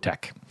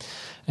Sarcotech.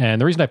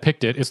 And the reason I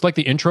picked it, it's like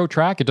the intro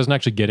track. It doesn't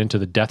actually get into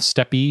the death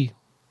steppy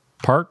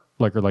part,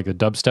 like the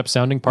dubstep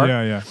sounding part.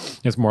 Yeah.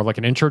 It's more like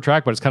an intro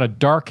track, but it's kind of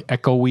dark,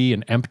 echoey,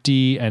 and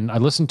empty. And I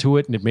listened to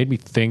it, and it made me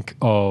think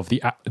of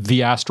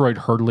the asteroid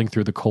hurtling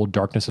through the cold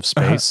darkness of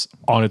space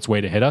on its way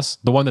to hit us.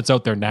 The one that's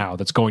out there now,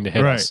 that's going to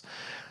hit Right. us.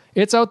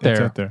 It's out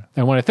there. out there.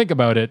 And when I think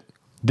about it,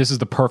 this is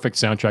the perfect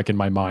soundtrack in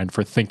my mind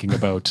for thinking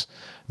about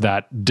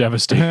that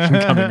devastation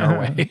coming our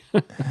way.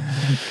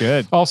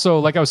 Good. Also,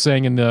 like I was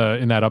saying in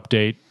that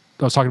update,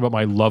 I was talking about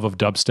my love of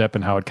dubstep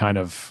and how it kind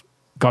of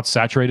got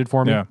saturated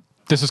for me. Yeah.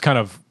 This has kind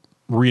of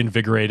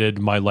reinvigorated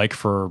my like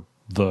for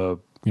the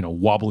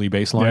wobbly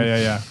bass line.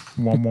 Yeah.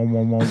 Wah, wah,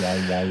 wah, wah,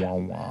 wah, wah,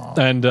 wah.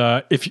 And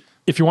if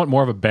you want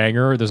more of a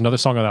banger, there's another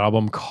song on that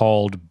album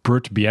called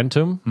Brut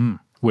Bientum,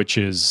 which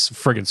is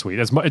friggin' sweet.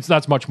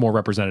 That's much more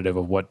representative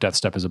of what Death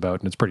Step is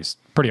about, and it's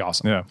pretty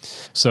awesome. Yeah.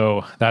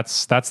 So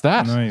that's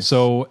that. Nice.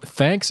 So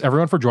thanks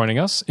everyone for joining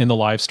us in the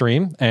live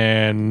stream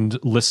and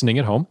listening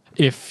at home.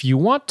 If you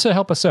want to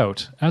help us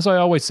out, as I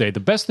always say, the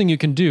best thing you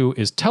can do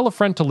is tell a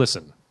friend to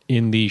listen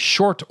in the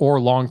short or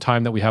long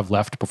time that we have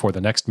left before the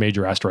next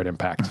major asteroid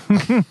impact.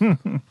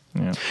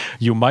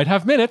 You might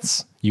have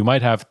minutes, you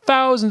might have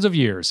thousands of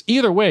years.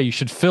 Either way, you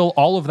should fill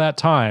all of that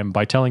time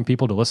by telling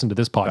people to listen to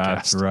this podcast.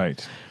 That's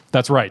right.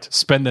 That's right.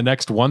 Spend the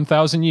next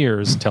 1,000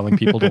 years telling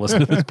people to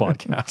listen to this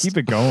podcast. Keep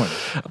it going.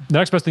 The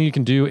next best thing you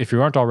can do, if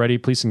you aren't already,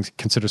 please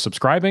consider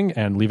subscribing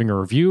and leaving a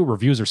review.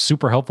 Reviews are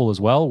super helpful as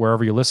well,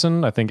 wherever you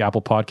listen. I think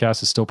Apple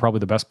Podcasts is still probably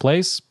the best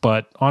place,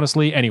 but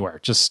honestly, anywhere.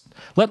 Just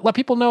let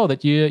people know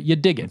that you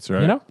dig it. That's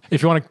right.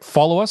 If you want to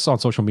follow us on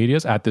social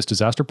medias at This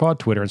Disaster Pod,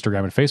 Twitter,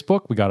 Instagram, and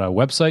Facebook. We got a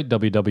website,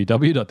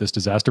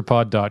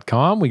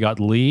 www.thisdisasterpod.com. We got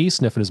Lee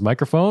sniffing his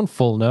microphone,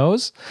 full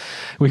nose.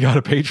 We got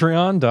a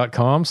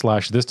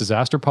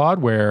patreon.com/thisdisasterpod,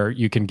 where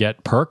you can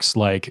get perks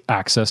like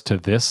access to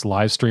this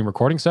live stream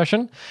recording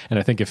session. And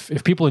I think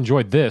if people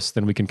enjoyed this,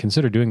 then we can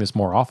consider doing this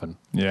more often.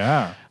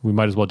 Yeah. We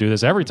might as well do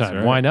this every time.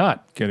 right. Why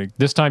not? Getting-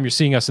 This time you're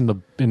seeing us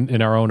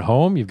in our own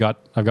home. I've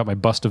got my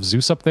bust of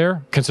Zeus up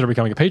there. Consider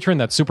becoming a patron.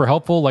 That's super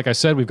helpful. Like I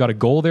said, we've got a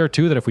goal there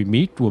too, that if we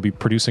meet, we'll be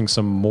producing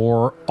some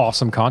more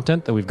awesome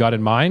content that we've got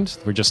in mind.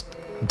 We're just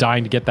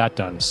dying to get that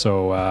done.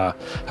 So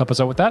help us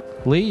out with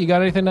that. Lee, you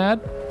got anything to add?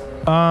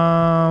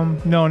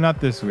 No, not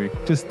this week.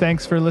 Just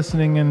thanks for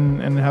listening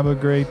and have a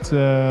great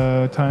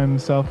time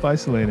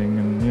self-isolating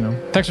and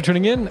Thanks for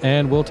tuning in,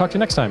 and we'll talk to you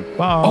next time.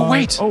 Bye. Oh,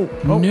 wait.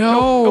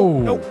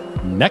 No.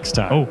 Next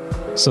time. Oh.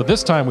 So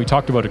this time we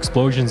talked about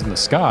explosions in the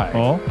sky.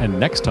 Oh. And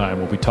next time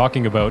we'll be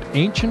talking about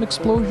ancient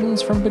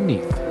explosions from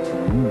beneath.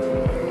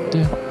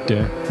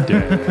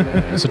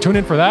 So tune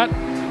in for that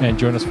and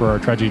join us for our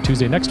Tragedy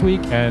Tuesday next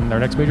week and our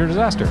next major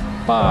disaster.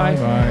 Bye.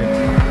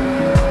 Bye.